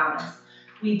Harrogate Commons.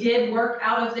 We did work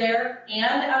out of there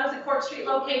and out of the Court Street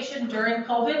location during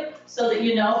COVID so that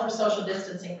you know for social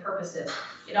distancing purposes.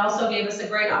 It also gave us a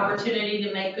great opportunity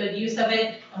to make good use of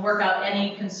it and work out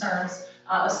any concerns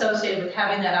associated with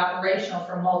having that operational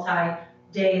for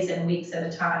multi-days and weeks at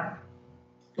a time.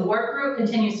 The work group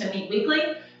continues to meet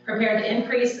weekly, prepared to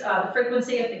increase the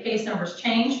frequency if the case numbers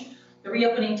change. The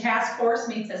reopening task force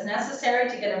meets as necessary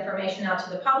to get information out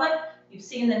to the public. You've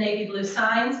seen the navy blue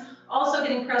signs. Also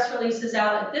getting press releases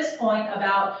out at this point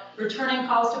about returning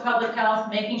calls to public health,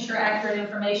 making sure accurate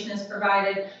information is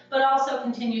provided, but also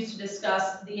continues to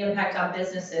discuss the impact on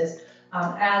businesses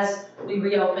as we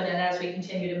reopen and as we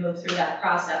continue to move through that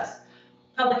process.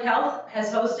 Public Health has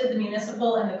hosted the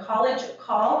municipal and the college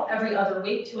call every other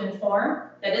week to inform.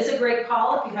 That is a great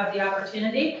call if you have the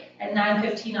opportunity at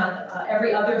 9:15 on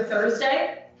every other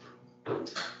Thursday.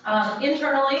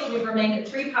 Internally, we've remained at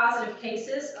 3 positive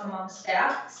cases among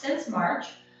staff since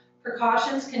March.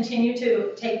 Precautions continue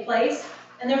to take place,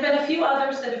 and there have been a few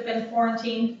others that have been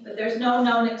quarantined, but there's no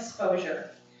known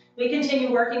exposure. We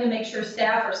continue working to make sure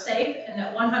staff are safe and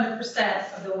that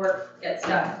 100% of the work gets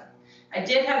done. I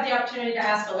did have the opportunity to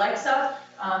ask Alexa.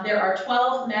 There are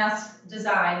 12 mask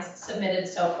designs submitted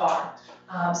so far.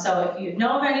 So if you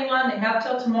know of anyone, they have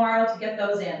till tomorrow to get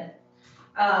those in.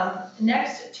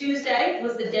 Next Tuesday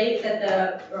was the date that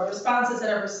the responses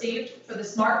that are received for the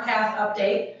Smart Path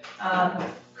update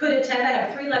could attend. I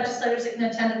have 3 legislators that can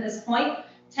attend at this point,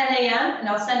 10 a.m., and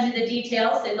I'll send you the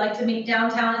details. They'd like to meet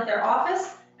downtown at their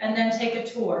office and then take a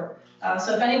tour.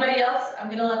 So if anybody else, I'm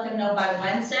going to let them know by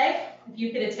Wednesday. If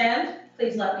you could attend,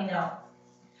 please let me know.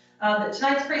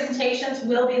 Tonight's presentations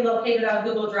will be located on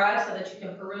Google Drive so that you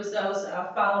can peruse those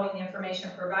following the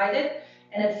information provided.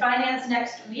 And at Finance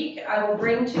next week, I will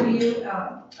bring to you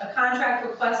a contract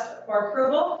request for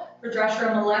approval for Drescher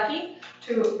and Malecki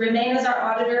to remain as our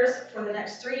auditors for the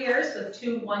next 3 years with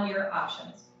 2 one-year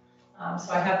options.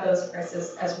 So I have those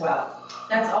prices as well.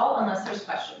 That's all, unless there's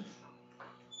questions.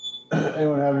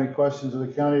 Anyone have any questions of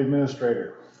the county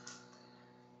administrator?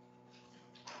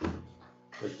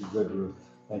 Pretty good, Ruth.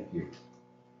 Thank you.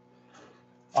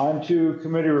 On to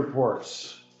committee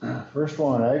reports. First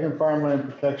one, Ag and Farmland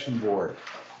Protection Board.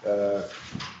 I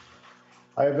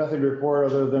have nothing to report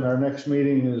other than our next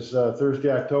meeting is Thursday,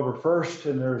 October 1st,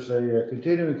 and there's a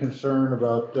continuing concern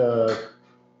about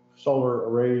solar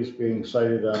arrays being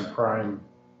sited on prime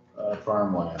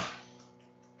farmland.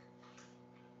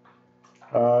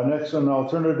 Next on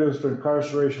Alternatives to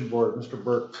Incarceration Board, Mr.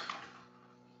 Burke.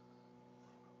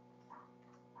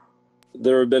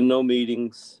 There have been no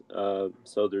meetings,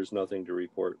 so there's nothing to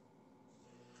report.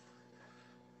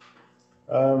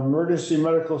 Emergency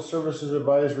Medical Services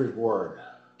Advisory Board,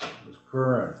 Ms.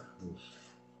 Curran.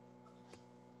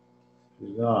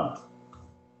 She's gone.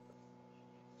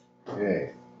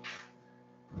 Okay.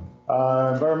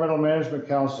 Environmental Management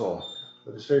Council,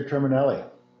 Legislator Terminelli.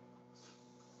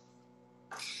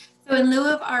 So in lieu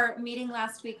of our meeting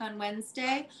last week on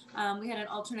Wednesday, we had an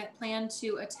alternate plan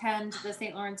to attend the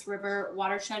St. Lawrence River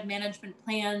Watershed Management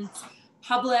Plan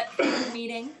public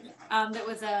meeting. That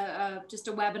was just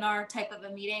a webinar type of a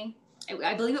meeting.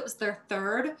 I believe it was their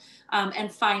 3rd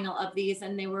and final of these,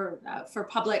 and they were for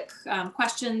public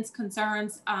questions,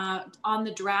 concerns on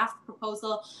the draft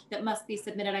proposal that must be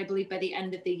submitted, I believe, by the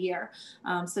end of the year.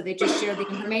 So they just shared the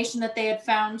information that they had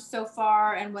found so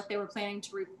far and what they were planning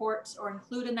to report or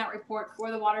include in that report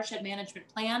for the Watershed Management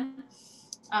Plan.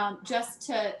 Just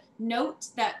to note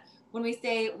that when we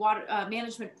say water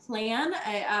management plan,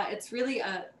 it's really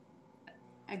a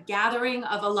gathering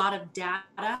of a lot of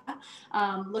data,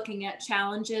 looking at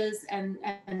challenges and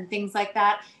things like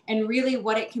that. And really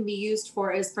what it can be used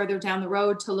for is further down the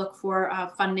road to look for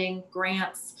funding,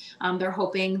 grants. They're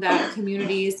hoping that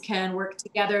communities can work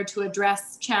together to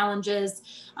address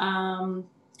challenges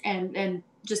and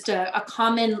just a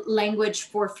common language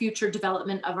for future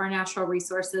development of our natural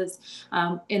resources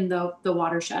in the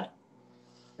watershed.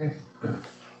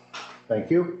 Thank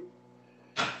you.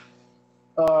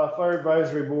 Fire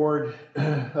Advisory Board,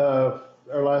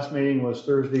 our last meeting was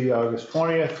Thursday, August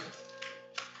 20th.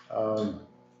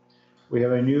 We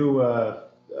have a new,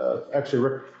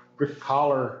 actually Rick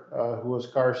Collar, who was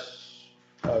CARS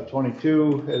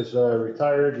 22, is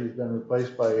retired. He's been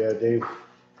replaced by Dave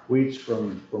Weeks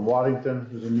from Waddington,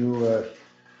 who's a new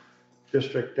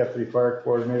District Deputy Fire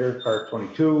Coordinator, CARS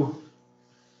 22.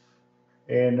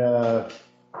 And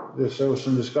there was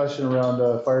some discussion around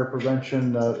fire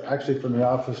prevention, actually from the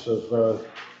Office of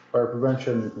Fire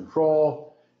Prevention and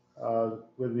Control,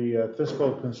 with the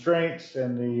fiscal constraints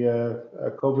and the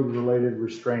COVID-related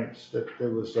restraints, that there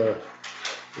was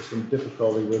some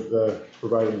difficulty with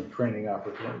providing training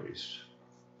opportunities.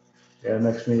 And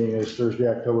the next meeting is Thursday,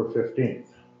 October 15th.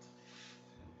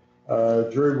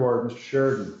 Jury Board, Mr.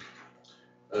 Sheridan.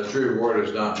 The jury board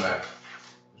has not met.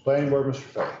 Planning Board, Mr.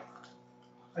 Fay.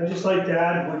 I'd just like to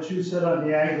add what you said on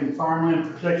the Ag and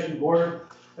Farmland Protection Board,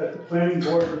 that the planning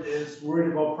board is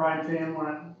worried about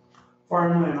prime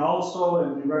farmland also,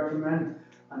 and we recommend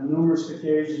on numerous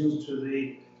occasions to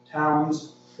the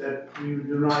towns that we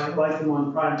do not like them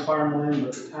on prime farmland,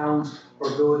 but the towns or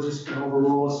villages can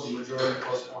overrule us in majority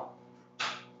plus one.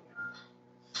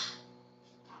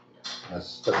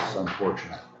 That's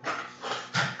unfortunate.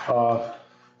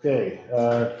 Okay,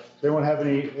 does anyone have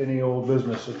any old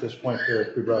business at this point here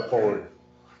to be brought forward?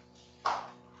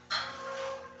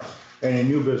 Any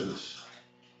new business?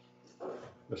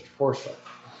 Mr. Forsyth.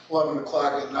 11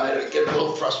 o'clock at night, I get a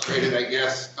little frustrated, I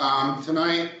guess.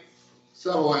 Tonight,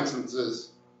 several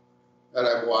instances that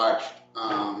I've watched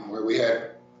where we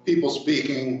had people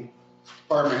speaking,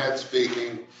 department heads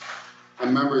speaking,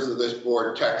 and members of this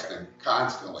board texting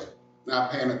constantly,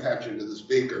 not paying attention to the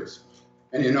speakers.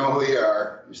 And you know who you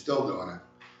are, you're still doing it.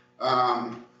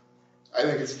 I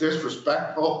think it's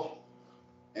disrespectful,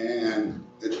 and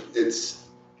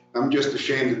I'm just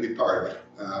ashamed to be part of it.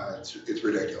 It's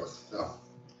ridiculous. So,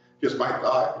 just my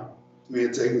thought. To me,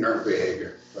 it's ignorant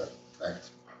behavior, but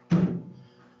thanks.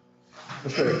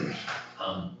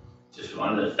 Just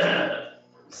wanted to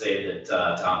say that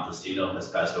Tom Plastino has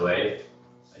passed away.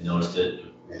 I noticed it.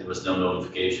 There was no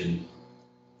notification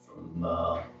from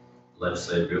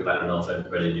legislative group. I don't know if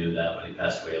everybody knew that, but he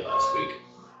passed away last week.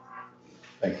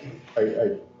 Thank you.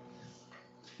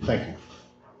 Thank you.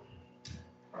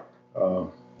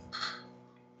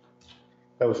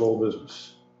 That was old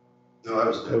business. No,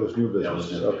 that was new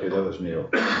business. Okay, that was new.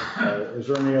 Is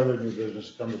there any other new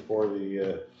business to come before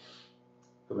the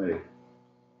committee?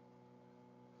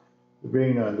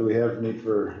 Being none, do we have need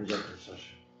for executive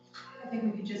session? I think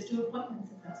we could just do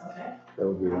appointments if that's okay. That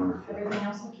would be wonderful. Everything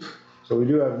else will keep. So we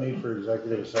do have need for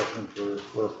executive session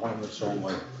for appointments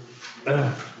only.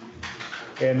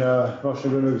 And motion to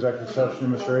go into executive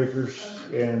session, Mr. Akers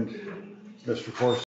and Mr. Forsyth.